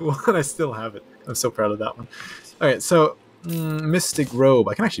looked cool, and I still have it. I'm so proud of that one. Okay, so mystic robe.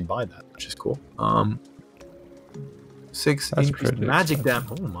 I can actually buy that, which is cool. 6 That's increased pretty magic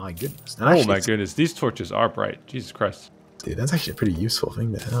damage. Oh my goodness. That Oh actually my is- goodness. These torches are bright. Jesus Christ. Dude, that's actually a pretty useful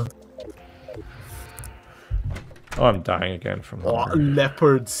thing to have. Oh, I'm dying again from Oh, hunger.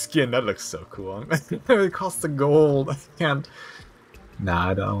 leopard skin. That looks so cool. It costs a gold. I can't. Nah,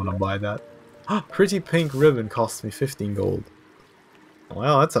 I don't want to buy that. Pretty pink ribbon costs me 15 gold.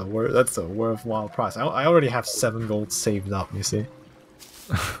 Well, that's a worthwhile price. I already have 7 gold saved up. You see.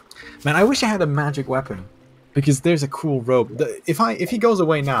 Man, I wish I had a magic weapon, because there's a cool robe. If he goes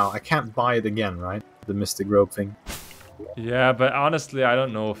away now, I can't buy it again, right? The mystic robe thing. Yeah, but honestly, I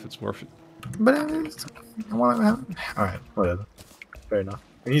don't know if it's worth it. But I want to have... Alright, whatever. Fair enough.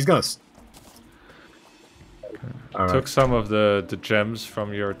 And he's gonna... Took some of the gems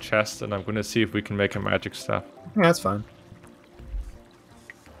from your chest, and I'm gonna see if we can make a magic staff. Yeah, that's fine.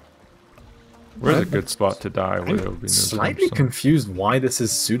 Where's a good spot to die? Where there will be no slightly confused why this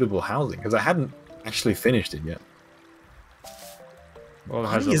is suitable housing, because I hadn't actually finished it yet. Well, it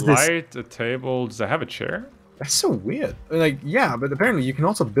has a light, a table. Does it have a chair? That's so weird. Like, yeah, but apparently you can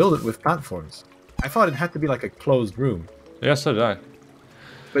also build it with platforms. I thought it had to be like a closed room. Yeah, so did I.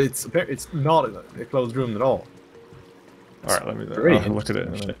 But it's not a closed room at all. Alright, let me look at it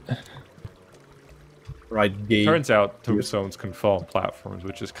in a minute. Right, gay. Turns out tombstones can fall on platforms,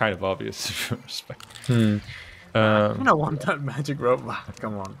 which is kind of obvious if you respect. I don't want that magic rope.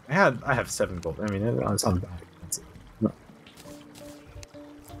 Come on. I have 7 gold. I mean, it's not bad.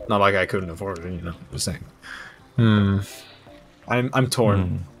 Not like I couldn't afford it, you know. Just saying. I'm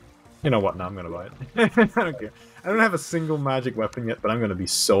torn. You know what? No, I'm gonna buy it. I don't care. I don't have a single magic weapon yet, but I'm gonna be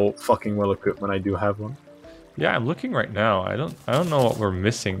so fucking well equipped when I do have one. Yeah, I'm looking right now. I don't know what we're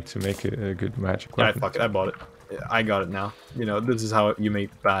missing to make it a good magic weapon. Yeah, fuck it. I bought it. I got it now. You know, this is how you make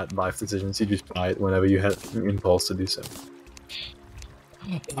bad life decisions. You just buy it whenever you have an impulse to do so.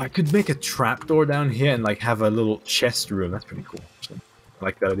 I could make a trapdoor down here and like have a little chest room. That's pretty cool. Actually. I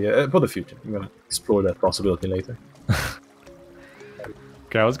like that idea. For the future. I'm gonna explore that possibility later.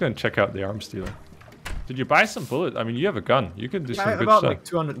 Okay, I was gonna check out the arms dealer. Did you buy some bullets? I mean, you have a gun. You can do some good about stuff. Like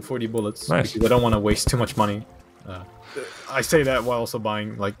 240 bullets. Nice. Because I don't want to waste too much money. I say that while also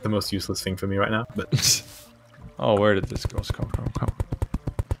buying like the most useless thing for me right now. But oh, where did this ghost come from?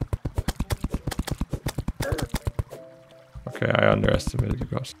 Okay, I underestimated the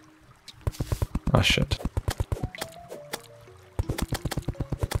ghost. Ah, shit.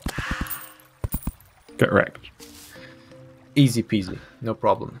 Get wrecked. Easy peasy, no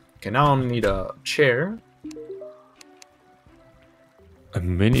problem. Okay, now I need a chair. A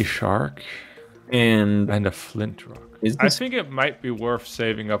mini shark? And a flint rock. I think it might be worth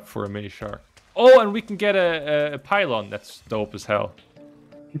saving up for a mini shark. Oh, and we can get a pylon. That's dope as hell.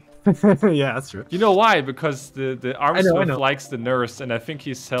 Yeah, that's true. You know why? Because the armsmith likes the nurse, and I think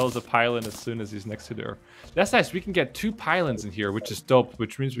he sells a pylon as soon as he's next to her. That's nice. We can get 2 pylons in here, which is dope,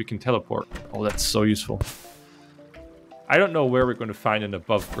 which means we can teleport. Oh, that's so useful. I don't know where we're going to find an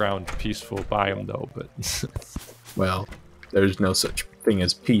above-ground peaceful biome, though, but... Well, there's no such thing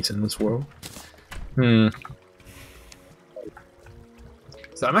as peace in this world. So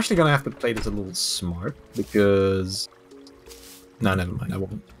I'm actually going to have to play this a little smart, because... No, never mind, I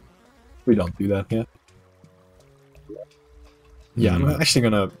won't. We don't do that here. Yeah, I'm actually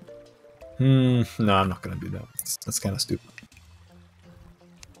going to... No, I'm not going to do that. That's kind of stupid.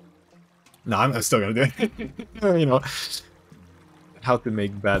 No, I'm still going to do it. You know, how to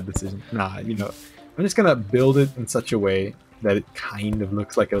make bad decisions. Nah, you know, I'm just going to build it in such a way that it kind of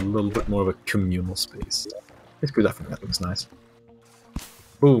looks like a little bit more of a communal space. It's good. I think that looks nice.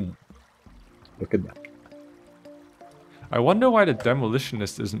 Boom. Look at that. I wonder why the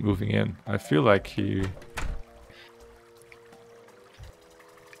demolitionist isn't moving in. I feel like he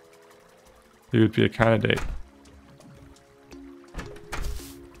would be a candidate.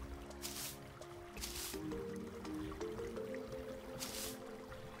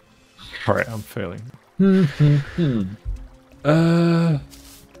 Alright, I'm failing.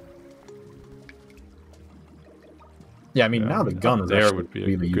 Yeah, I mean, now the gun is there would be a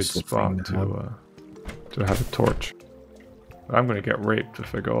really good spot to have a torch. But I'm gonna get raped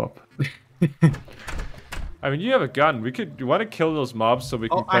if I go up. I mean, you have a gun. You want to kill those mobs so we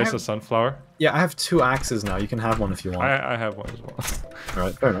can place a sunflower? Yeah, I have 2 axes now. You can have one if you want. I have one as well.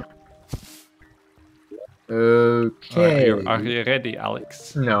 Alright, fair enough. Okay. Right, are you ready,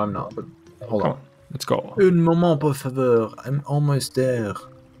 Alex? No, I'm not, but hold on. Let's go. Un moment, por favor. I'm almost there.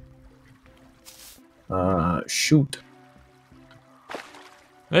 Shoot.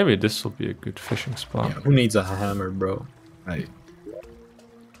 Maybe this will be a good fishing spot. Yeah, who needs a hammer, bro? I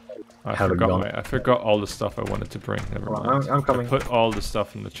forgot all the stuff I wanted to bring. Never mind. I'm coming. I put all the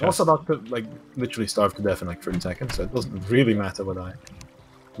stuff in the chest. I'm also about to like literally starve to death in like 30 seconds, so it doesn't really matter what I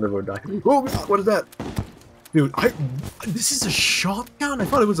live or die. Oh god, what is that? Dude, this is a shotgun? I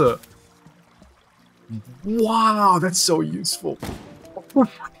thought it was a... Wow, that's so useful.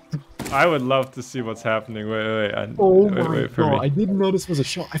 I would love to see what's happening. Wait. Wait for me. I didn't know this was a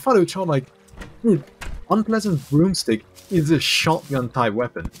shot. I thought it was shot like... Dude, Unpleasant Broomstick is a shotgun type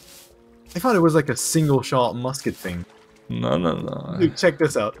weapon. I thought it was like a single shot musket thing. No. Dude, check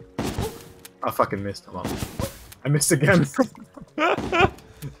this out. I fucking missed. Hold on. I missed again.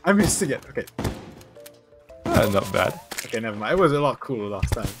 I missed again. Okay. Not bad. Okay, never mind. It was a lot cooler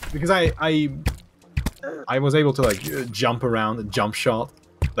last time because I was able to like jump around, jump shot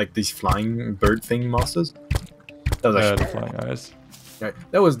like these flying bird thing monsters. That was The actually flying eyes. right.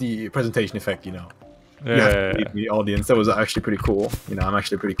 That was the presentation effect, you know. Yeah, You have yeah, to yeah. leave the audience. That was actually pretty cool. You know, I'm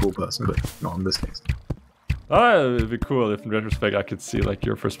actually a pretty cool person, but not in this case. Oh, it'd be cool if in retrospect I could see like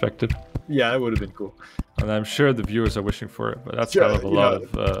your perspective. Yeah, it would have been cool. And I'm sure the viewers are wishing for it, but that's Sure, hell of a you lot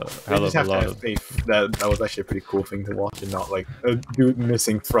know, of They just have to have faith that that was actually a pretty cool thing to watch, and not like a dude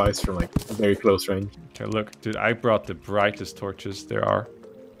missing fries from like very close range. Okay, look, dude, I brought the brightest torches there are.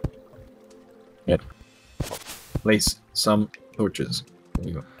 Yeah. Place some torches. There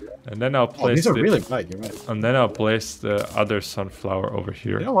you go. And then I'll Oh, place these are really bright. You're right. and then I'll place the other sunflower over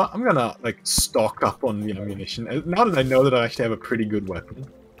here. You know what? I'm gonna like stock up on the ammunition. Now that I know that I actually have a pretty good weapon,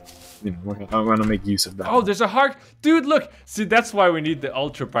 you know, I'm gonna make use of that. Oh, there's a heart, dude! Look, see, that's why we need the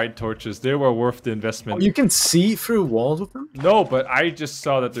ultra bright torches. They were worth the investment. Oh, you can see through walls with them. No, but I just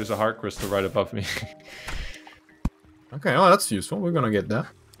saw that there's a heart crystal right above me. Okay, oh, that's useful. We're gonna get that,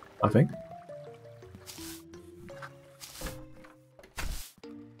 I think.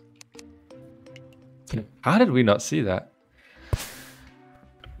 How did we not see that?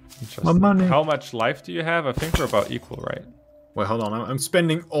 My money. How much life do you have? I think we're about equal, right? Wait, hold on. I'm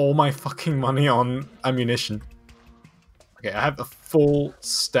spending all my fucking money on ammunition. Okay, I have a full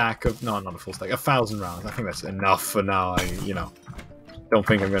stack of... No, not a full stack. 1,000 rounds. I think that's enough for now. You know, don't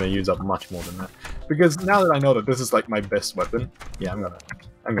think I'm gonna use up much more than that. Because now that I know that this is like my best weapon, yeah, I'm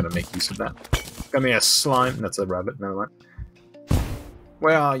gonna make use of that. Got me a slime. That's a rabbit. Never mind.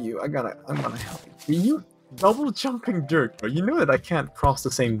 Where are you? I'm gonna help you. Are you double jumping dirt, bro? You know that I can't cross the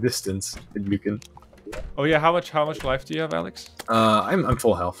same distance that you can. Oh yeah, how much life do you have, Alex? I'm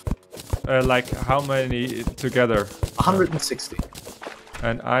full health. Like how many together? 160.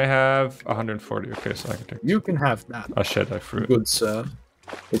 And I have 140. Okay, so I can take. You can have that. Oh shit, I threw it. Good sir,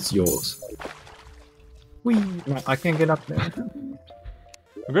 it's yours. Whee! No, I can't get up there.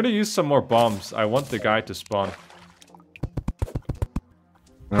 I'm gonna use some more bombs. I want the guy to spawn.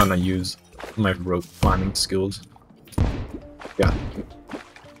 I'm gonna use my rope climbing skills. Yeah.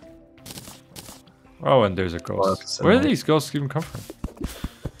 Oh, and there's a ghost. Where do these ghosts even come from?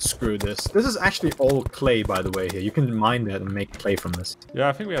 Screw this. This is actually all clay, by the way, here. You can mine that and make clay from this. Yeah,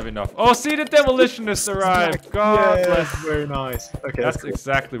 I think we have enough. Oh, see, the demolitionists arrived! God bless. Very nice. Okay, That's cool.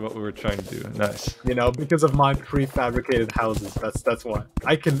 exactly what we were trying to do. Nice. You know, because of my prefabricated houses. That's why.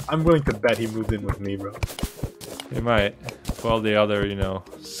 I'm willing to bet he moved in with me, bro. You might. For all the other, you know,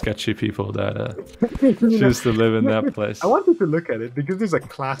 sketchy people that choose to live in that place. I wanted to look at it because there's a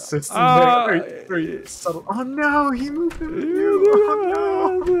class system there. Very subtle. Oh no, he moved in with you.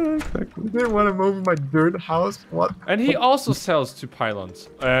 Oh no. Exactly. You didn't want to move in my dirt house. What? And he also sells 2 pylons.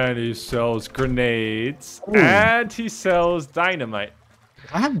 And he sells grenades. Ooh. And he sells dynamite.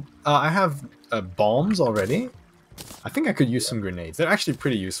 I have bombs already. I think I could use some grenades. They're actually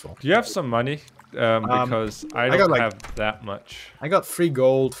pretty useful. Do you have some money? Because I got, don't like, have that much. I got 3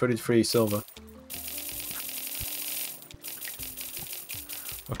 gold, 33 silver.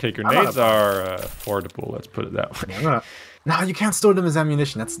 Okay, grenades are affordable. Let's put it that way. No, you can't store them as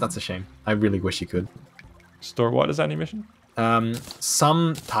ammunition. That's a shame. I really wish you could. Store what as ammunition?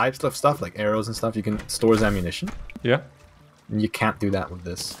 Some types of stuff, like arrows and stuff, you can store as ammunition. Yeah. And you can't do that with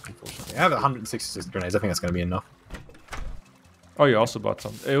this, unfortunately. I have 166 grenades. I think that's going to be enough. Oh, you also bought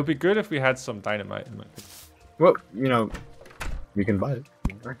some. It would be good if we had some dynamite. Well, you know, you can buy it.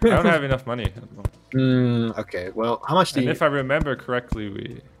 I don't have enough money. Okay. Well, how much do and you... if I remember correctly,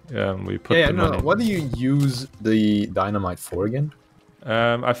 we put the money. What do you use the dynamite for again?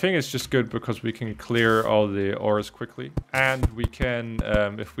 I think it's just good because we can clear all the ores quickly, and we can,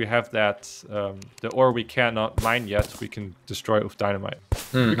 if we have that, the ore we cannot mine yet, we can destroy it with dynamite.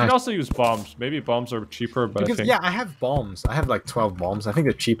 We can also use bombs. Maybe bombs are cheaper, but Because, I think... yeah, I have bombs. I have like 12 bombs. I think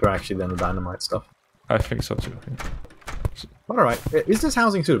they're cheaper actually than the dynamite stuff. I think so too. All right. Is this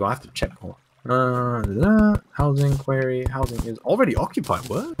housing suitable? I have to check. Hold on. Housing query. Housing is already occupied.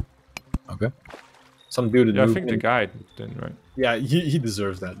 What? Okay. Some dude. Yeah, I think the guy didn't, right? Yeah, he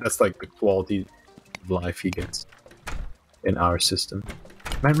deserves that. That's like the quality of life he gets in our system.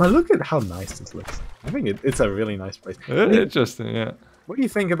 Man, look at how nice this looks. I think it's a really nice place. Interesting, yeah. What do you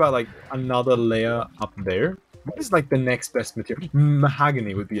think about like another layer up there? What is like the next best material?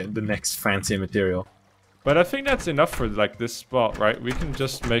 Mahogany would be the next fancy material. But I think that's enough for like this spot, right? We can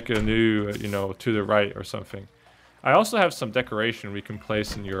just make a new, you know, to the right or something. I also have some decoration we can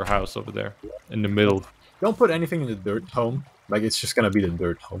place in your house over there, in the middle. Don't put anything in the dirt home. Like, it's just gonna be the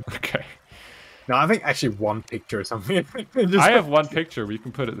dirt home. Okay. No, I think actually one picture or something. I have one picture. We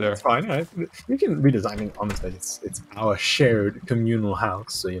can put it there. It's fine. Right? You can redesign it. Honestly, it's our shared communal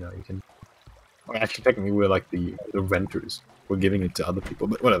house, so you know you can. Well, actually, technically, we're like the renters. We're giving it to other people,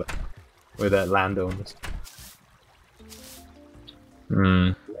 but whatever. We're the landowners. Hmm.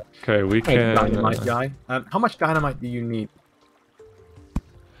 Okay, we can. Dynamite guy. How much dynamite do you need?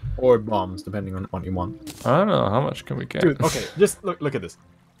 Or bombs, depending on what you want. I don't know. How much can we get? Dude, okay, just look at this.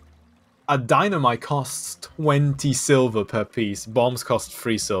 A dynamite costs 20 silver per piece. Bombs cost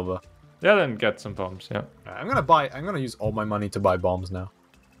 3 silver. Yeah, then get some bombs. Yeah. I'm gonna use all my money to buy bombs now.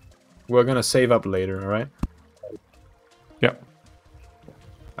 We're gonna save up later, alright? Yep.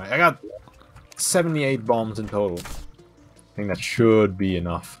 I got 78 bombs in total. I think that should be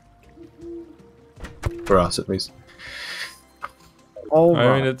enough. For us, at least. Oh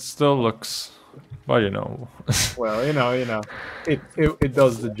I mean, it still looks... Well, you know. Well, you know. It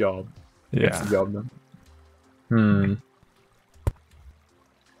does the job. Yeah. It's the job done. Hmm.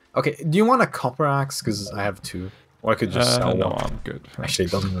 Okay, do you want a copper axe? Because I have 2. Or I could just sell no, one. I'm good. Actually,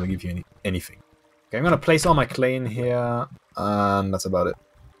 it doesn't really give you anything. Okay, I'm gonna place all my clay in here, and that's about it.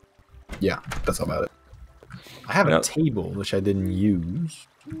 Yeah, that's about it. I have a table, which I didn't use.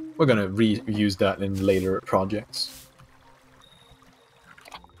 We're gonna reuse that in later projects.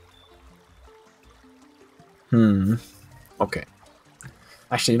 Okay.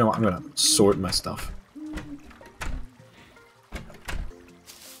 Actually, you know what? I'm gonna sort my stuff.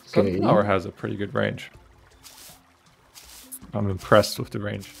 Okay. Sunflower has a pretty good range. I'm impressed with the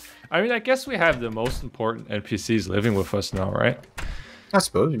range. I mean, I guess we have the most important NPCs living with us now, right? I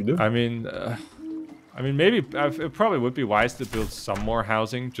suppose you do. I mean, maybe it probably would be wise to build some more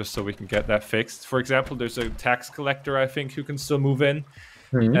housing just so we can get that fixed. For example, there's a tax collector, I think, who can still move in,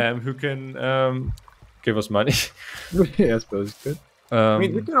 who can give us money. Yeah, I suppose it's good. I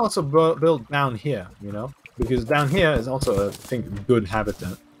mean, we can also build down here, you know, because down here is also, I think, good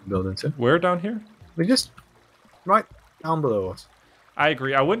habitat to build into. Where down here? We just right down below us. I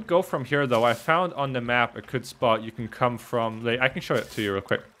agree. I wouldn't go from here though. I found on the map a good spot you can come from. Like, I can show it to you real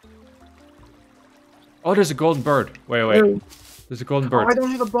quick. Oh, there's a golden bird. Wait. There's a golden bird. Oh, I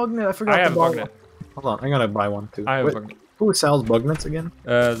don't have a bug net. I forgot. I have a bug net. Hold on, I'm gonna buy one too. I have a bug net. Who sells bug nets again?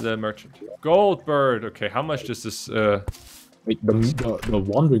 The merchant. Gold bird. Okay, how much does this? Wait, the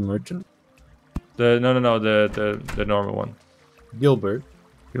wandering merchant. The the normal one. Gilbert.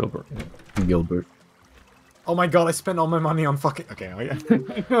 Gilbert. Gilbert. Oh my god, I spent all my money on fucking... Okay,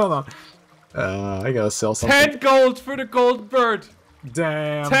 hold on. I gotta sell something. 10 gold for the gold bird!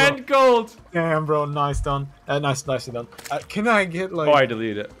 Damn, 10 gold! Damn, bro, nice done. Nicely done. Can I get, like... Oh, I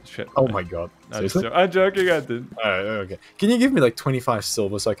deleted it. Shit. Oh my god. Seriously? I'm joking, I did. Alright, okay. Can you give me, like, 25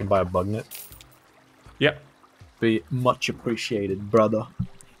 silver so I can buy a bug net? Yeah. Be much appreciated, brother.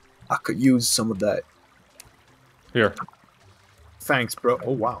 I could use some of that. Here. Thanks, bro.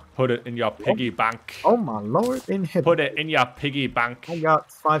 Oh, wow. Put it in your piggy bank. Oh, my lord in heaven. Put it in your piggy bank. I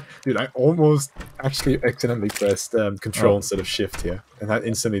got 5. Dude, I almost actually accidentally pressed control instead of shift here. And that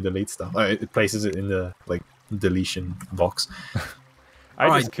instantly deletes stuff. It places it in the, like, deletion box.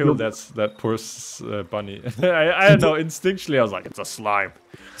 I just killed that poor bunny. I don't know, instinctually I was like, it's a slime.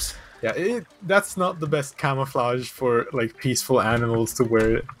 Yeah, that's not the best camouflage for, like, peaceful animals to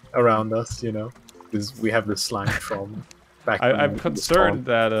wear around us, you know? Because we have the slime from... I'm concerned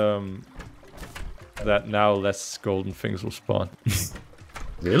that that now less golden things will spawn.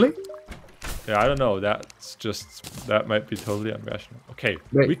 Really? Yeah, I don't know. That might be totally irrational. Okay,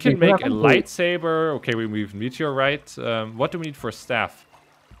 we can make a lightsaber. Okay, we move meteorite. What do we need for a staff?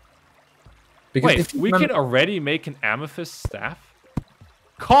 Wait, we can already make an amethyst staff?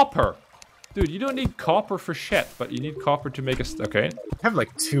 Copper! Dude, you don't need copper for shit, but you need copper to make a... Okay. I have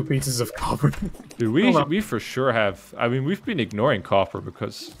like 2 pieces of copper. Dude, we for sure have... I mean, we've been ignoring copper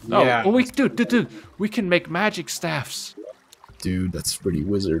because... No, yeah. Oh, wait, dude, we can make magic staffs. Dude, that's pretty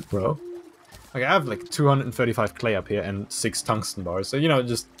wizard, bro. Okay, I have like 235 clay up here and 6 tungsten bars. So, you know,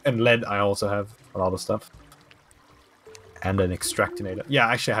 just... And lead, I also have a lot of stuff. And an extractinator. Yeah,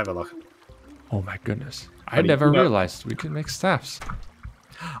 actually I have a lot. Oh my goodness. I never realized we can make staffs.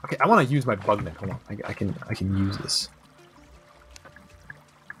 Okay, I want to use my bug net. Hold on, I can use this.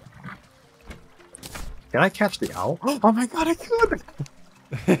 Can I catch the owl? Oh my god, I could!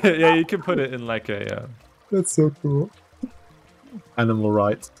 Yeah, you can put it in like a... That's so cool. Animal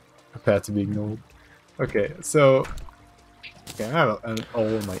rights. Prepare to be ignored. Okay, so... Okay, I have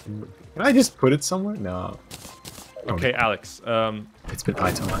all my... Can I just put it somewhere? No. Okay, Alex. It's been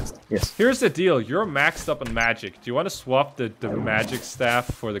itemized. Yes. Here's the deal. You're maxed up on magic. Do you want to swap the magic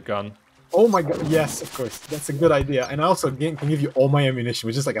staff for the gun? Oh my god, yes, of course. That's a good idea. And I also can give you all my ammunition,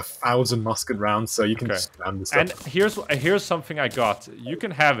 which is like 1,000 musket rounds, so you can Okay. spam this And stuff. here's something I got. You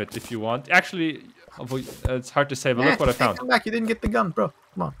can have it if you want. Actually, it's hard to say, but look what I found. Come back, you didn't get the gun, bro.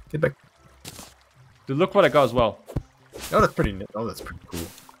 Come on, get back. Dude, look what I got as well. Oh, that's pretty neat. Oh, that's pretty cool.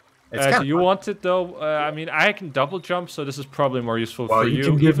 Do you want it though? I mean, I can double jump, so this is probably more useful well, for you you,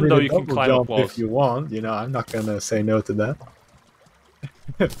 can give even me though the you can double climb jump up walls. if you want. You know, I'm not gonna say no to that.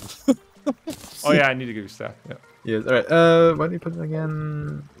 Oh yeah, I need to give you staff. Yeah. Yes. All right. Why do you put it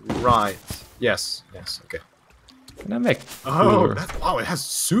again? Right. Yes. Yes. Okay. Can I make? Oh, wow! It has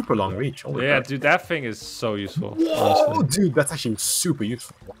super long reach. Holy Yeah, crap. dude, that thing is so useful. Oh, dude, that's actually super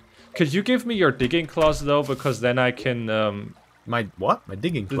useful. Could you give me your digging claws though? Because then I can. My what? My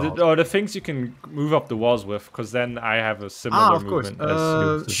digging claws. The things you can move up the walls with. Because then I have a similar Ah, of course. movement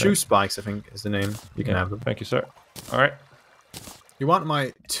as you. Shoe spikes, I think, is the name. You can have them. Thank you, sir. All right. You want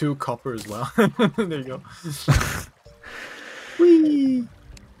my 2 copper as well? There you go. Whee!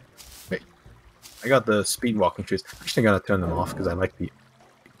 Wait. I got the speed walking shoes. Actually, I gotta turn them off because I like the.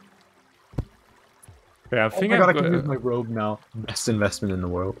 Yeah, I Oh think my god, I can use my robe now. Best investment in the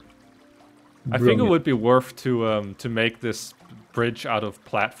world. I think it would be worth to make this bridge out of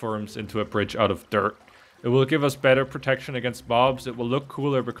platforms into a bridge out of dirt. It will give us better protection against mobs. It will look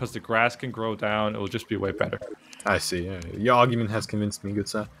cooler because the grass can grow down. It will just be way better. I see. Yeah. Your argument has convinced me, good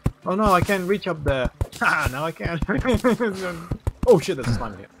sir. Oh no, I can't reach up there. Ah, now I can. Oh shit, there's a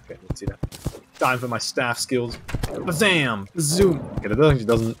slime here. Okay, let's see that. Time for my staff skills. Bazam! Zoom! Okay, it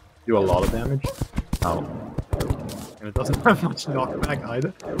doesn't do a lot of damage. Oh. And it doesn't have much knockback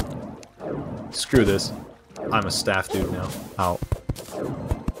either. Screw this. I'm a staff dude now. Ow.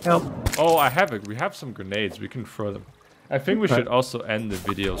 Help. Oh, I have it. We have some grenades. We can throw them. I think we should also end the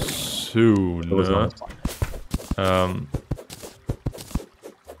video soon. I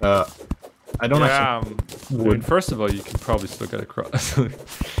don't yeah, actually... I mean, first of all, you can probably still get across.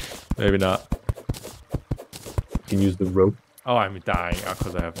 Maybe not. You can use the rope. Oh, I'm dying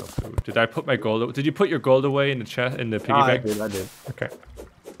because I have no food. Did I put my gold? Did you put your gold away in the chest in the piggy bank? I did. Okay.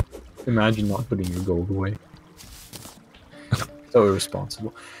 Imagine not putting your gold away. So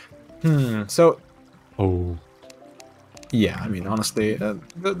irresponsible. So. Oh. Yeah, I mean, honestly,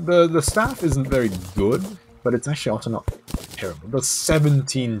 the staff isn't very good, but it's actually also not terrible. It does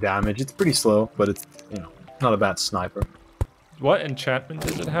 17 damage. It's pretty slow, but it's, you know, not a bad sniper. What enchantment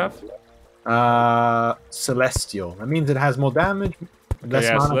does it have? Celestial. That means it has more damage, less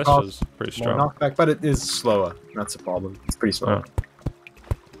yeah, mana Celestial's cost, pretty more strong. knockback, but it is slower. That's the problem. It's pretty slow.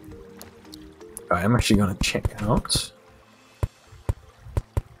 Alright, I'm actually gonna check out.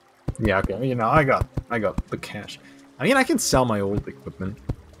 Yeah, okay. You know, I got the cash. I mean, I can sell my old equipment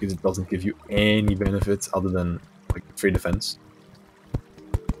because it doesn't give you any benefits other than like free defense.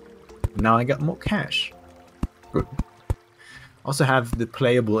 Now I got more cash. Good. Also have the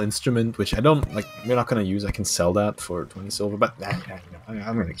playable instrument, which I don't like. We're not gonna use. I can sell that for 20 silver, but I'm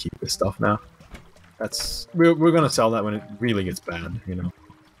gonna keep this stuff now. We're gonna sell that when it really gets bad, you know.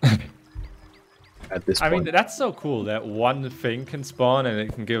 At this point. I mean, that's so cool that one thing can spawn and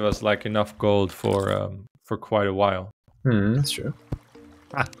it can give us like enough gold for quite a while. That's true.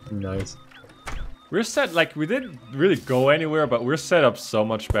 Ah, nice. We're set, like, we didn't really go anywhere, but we're set up so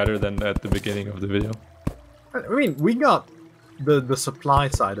much better than at the beginning of the video. I mean, we got the supply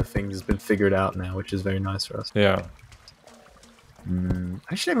side of things has been figured out now, which is very nice for us. Yeah.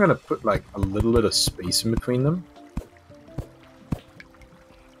 Actually, I'm gonna put like a little bit of space in between them.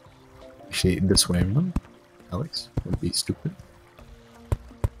 Actually, this way, man. Alex, would be stupid.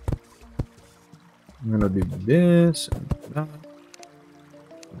 I'm gonna do this and that.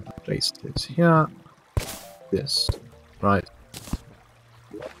 Place this here. This. Right.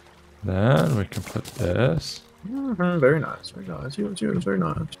 Then we can put this. Very nice. Very nice. Yours, very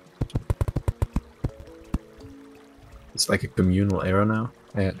nice. It's like a communal area now.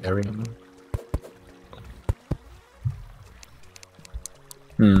 Area now.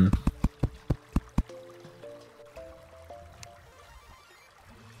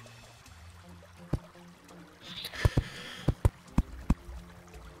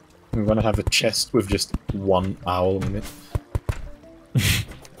 I'm gonna have a chest with just one owl in it.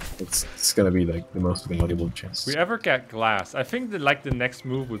 It's gonna be like the most valuable chest. If we ever get glass, I think that like the next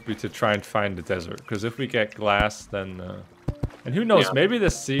move would be to try and find the desert. Because if we get glass, then and who knows? Yeah. Maybe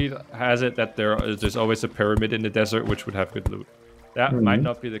the seed has it that there's always a pyramid in the desert, which would have good loot. That might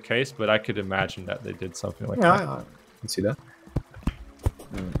not be the case, but I could imagine that they did something like that. Yeah, I can see that.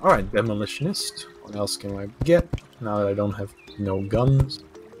 All right, demolitionist. What else can I get now that I don't have no guns?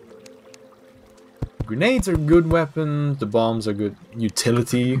 Grenades are good weapons. The bombs are good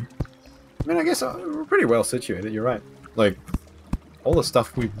utility. I mean, I guess we're pretty well situated. You're right. Like, all the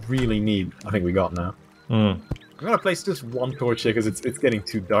stuff we really need, I think we got now. Hmm. I'm gonna place just one torch here because it's getting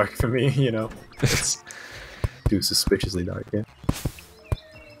too dark for me. You know, it's too suspiciously dark here.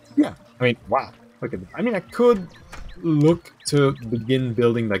 Yeah. I mean, wow. Look at this. I mean, I could look to begin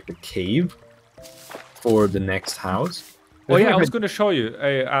building like the cave for the next house. Oh yeah, I was going to show you.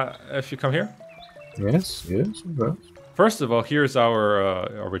 If you come here. Yes. Bro. First of all, here's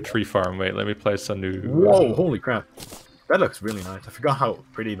our tree farm. Wait, let me place a new. Whoa! Holy crap! That looks really nice. I forgot how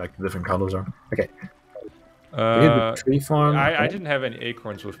pretty like the different colors are. Okay. The tree farm. I didn't have any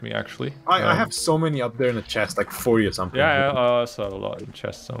acorns with me actually. I have so many up there in the chest, like 40 or something. Yeah, I saw a lot in the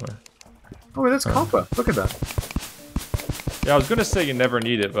chest somewhere. Oh, that's copper. Look at that. Yeah, I was gonna say you never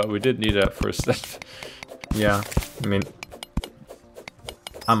need it, but we did need it for a step. Yeah, I mean,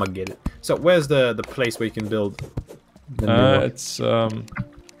 I'ma get it. So where's the place where you can build? It's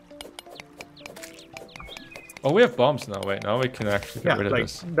Oh, we have bombs now. Wait, now we can actually get rid of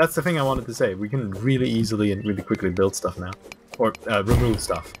this. That's the thing I wanted to say. We can really easily and really quickly build stuff now, or remove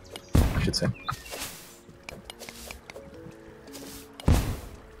stuff, I should say.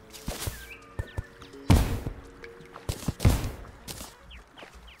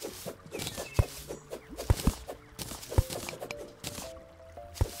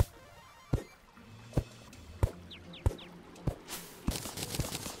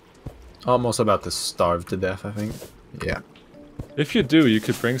 Almost about to starve to death, I think. Yeah. If you do, you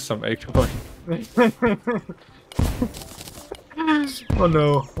could bring some acorn. Oh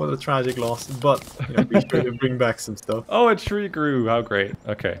no, what a tragic loss. But you know, be sure to bring back some stuff. Oh, a tree grew. How great.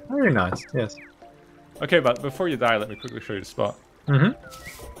 Okay. Very nice, yes. Okay, but before you die, let me quickly show you the spot. Mm-hmm.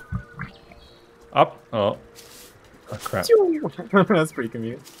 Up. Oh. Oh, crap. That's pretty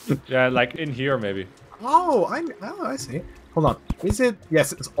convenient. Yeah, like in here, maybe. Oh, I see. Hold on. Is it?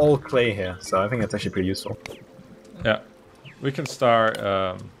 Yes, it's all clay here, so I think that's actually pretty useful. Yeah. We can start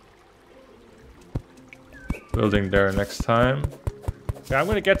building there next time. Yeah, I'm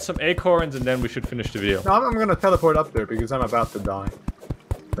gonna get some acorns and then we should finish the video. No, I'm gonna teleport up there because I'm about to die.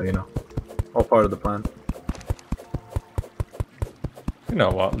 So, you know, all part of the plan. You know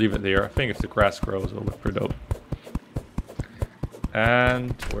what? Leave it there. I think if the grass grows, it'll look pretty dope.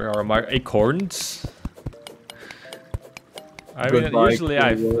 And where are my acorns? I mean, usually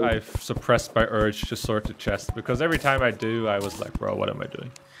I've suppressed my urge to sort the chest because every time I do, I was like, bro, what am I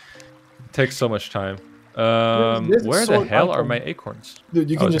doing? It takes so much time. Where the hell are my acorns? Dude,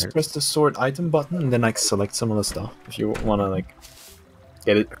 you can just press the sort item button and then like select some of the stuff if you want to like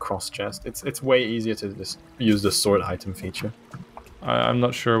get it across chest. It's way easier to just use the sort item feature. I'm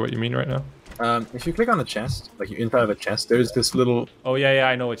not sure what you mean right now. If you click on the chest, like inside of a chest, there's this little... Oh, yeah,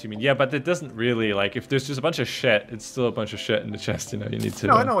 I know what you mean. Yeah, but it doesn't really, like, if there's just a bunch of shit, it's still a bunch of shit in the chest, you know, you need to...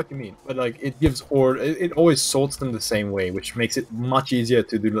 No, I know what you mean, but, like, it gives it always sorts them the same way, which makes it much easier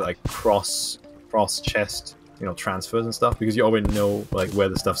to do, like, cross-chest, you know, transfers and stuff, because you already know, like, where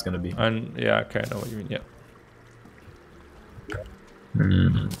the stuff's gonna be. And, yeah, okay, I know what you mean, yeah.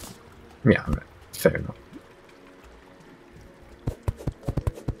 Yeah, fair enough.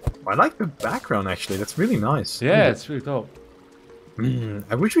 I like the background, actually. That's really nice. Yeah, it's really dope.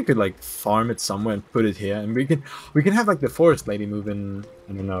 I wish we could like farm it somewhere and put it here, and we can have like the forest lady move in.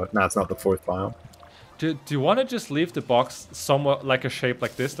 I don't know. No, it's not the fourth biome. Do you want to just leave the box somewhat like a shape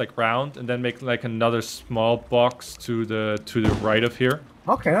like this, like round, and then make like another small box to the right of here?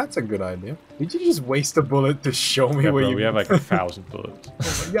 Okay, that's a good idea. Did you just waste a bullet to show me where you? We have like 1,000 bullets.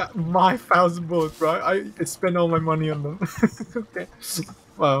 Oh yeah, my 1,000 bullets, bro. I spent all my money on them. Okay.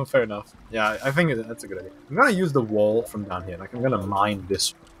 Well, fair enough. Yeah, I think that's a good idea. I'm gonna use the wall from down here. Like, I'm gonna mine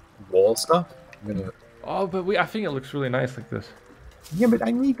this wall stuff. Oh, but I think it looks really nice like this. Yeah, but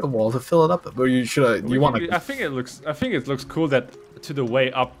I need the wall to fill it up. Or you should. You want? I think it looks cool that to the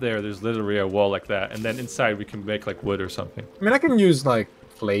way up there's literally a wall like that, and then inside we can make like wood or something. I mean, I can use like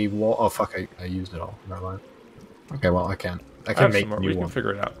clay wall. Oh fuck! I used it all. Never mind. Okay, well I can make new one. We can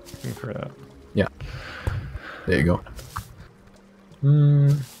figure it out. Yeah. There you go. I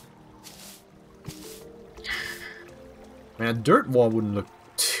mean, a dirt wall wouldn't look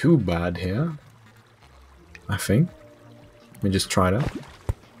too bad here. I think. Let me just try that.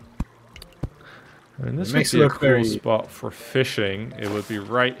 I mean, this would be a cool spot for fishing. It would be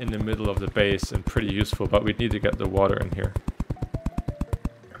right in the middle of the base and pretty useful, but we'd need to get the water in here.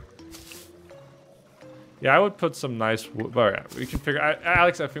 Yeah, I would put some nice wood. Oh, yeah, we can figure.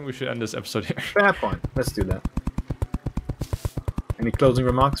 Alex, I think we should end this episode here. Fair point. Let's do that. Any closing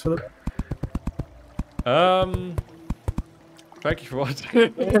remarks, Philip? Thank you for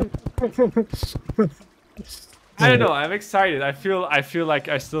watching. I don't know. I'm excited. I feel like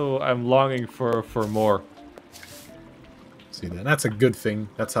I'm longing for more. See that? That's a good thing.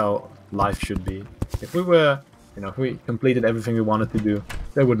 That's how life should be. If we were, if we completed everything we wanted to do,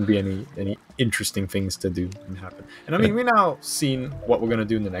 there wouldn't be any interesting things to do and happen. And I mean, we now seen what we're gonna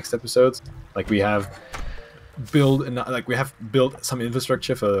do in the next episodes. Like we have built some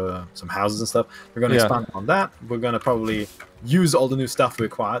infrastructure for some houses and stuff. We're gonna expand on that. We're gonna probably use all the new stuff we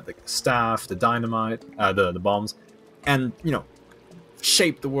acquired, like the staff, the dynamite, the bombs, and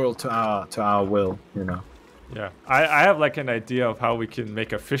shape the world to our will. Yeah, I have like an idea of how we can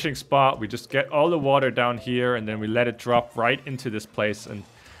make a fishing spot. We just get all the water down here, and then we let it drop right into this place. And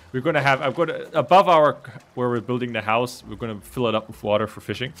we're gonna have above where we're building the house, we're gonna fill it up with water for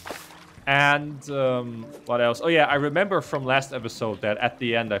fishing. And what else? Oh yeah, I remember from last episode that at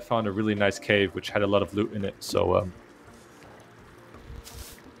the end I found a really nice cave which had a lot of loot in it. So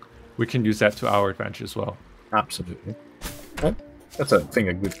we can use that to our advantage as well. Absolutely. Okay. That's a thing,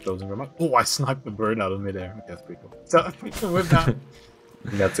 a good closing remark. Oh, I sniped the bird out of midair. Okay, that's pretty cool. So with that,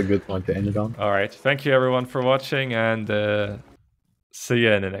 that's a good point to end it on. All right. Thank you everyone for watching, and see you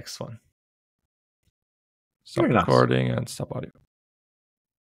in the next one. Stop recording and stop audio.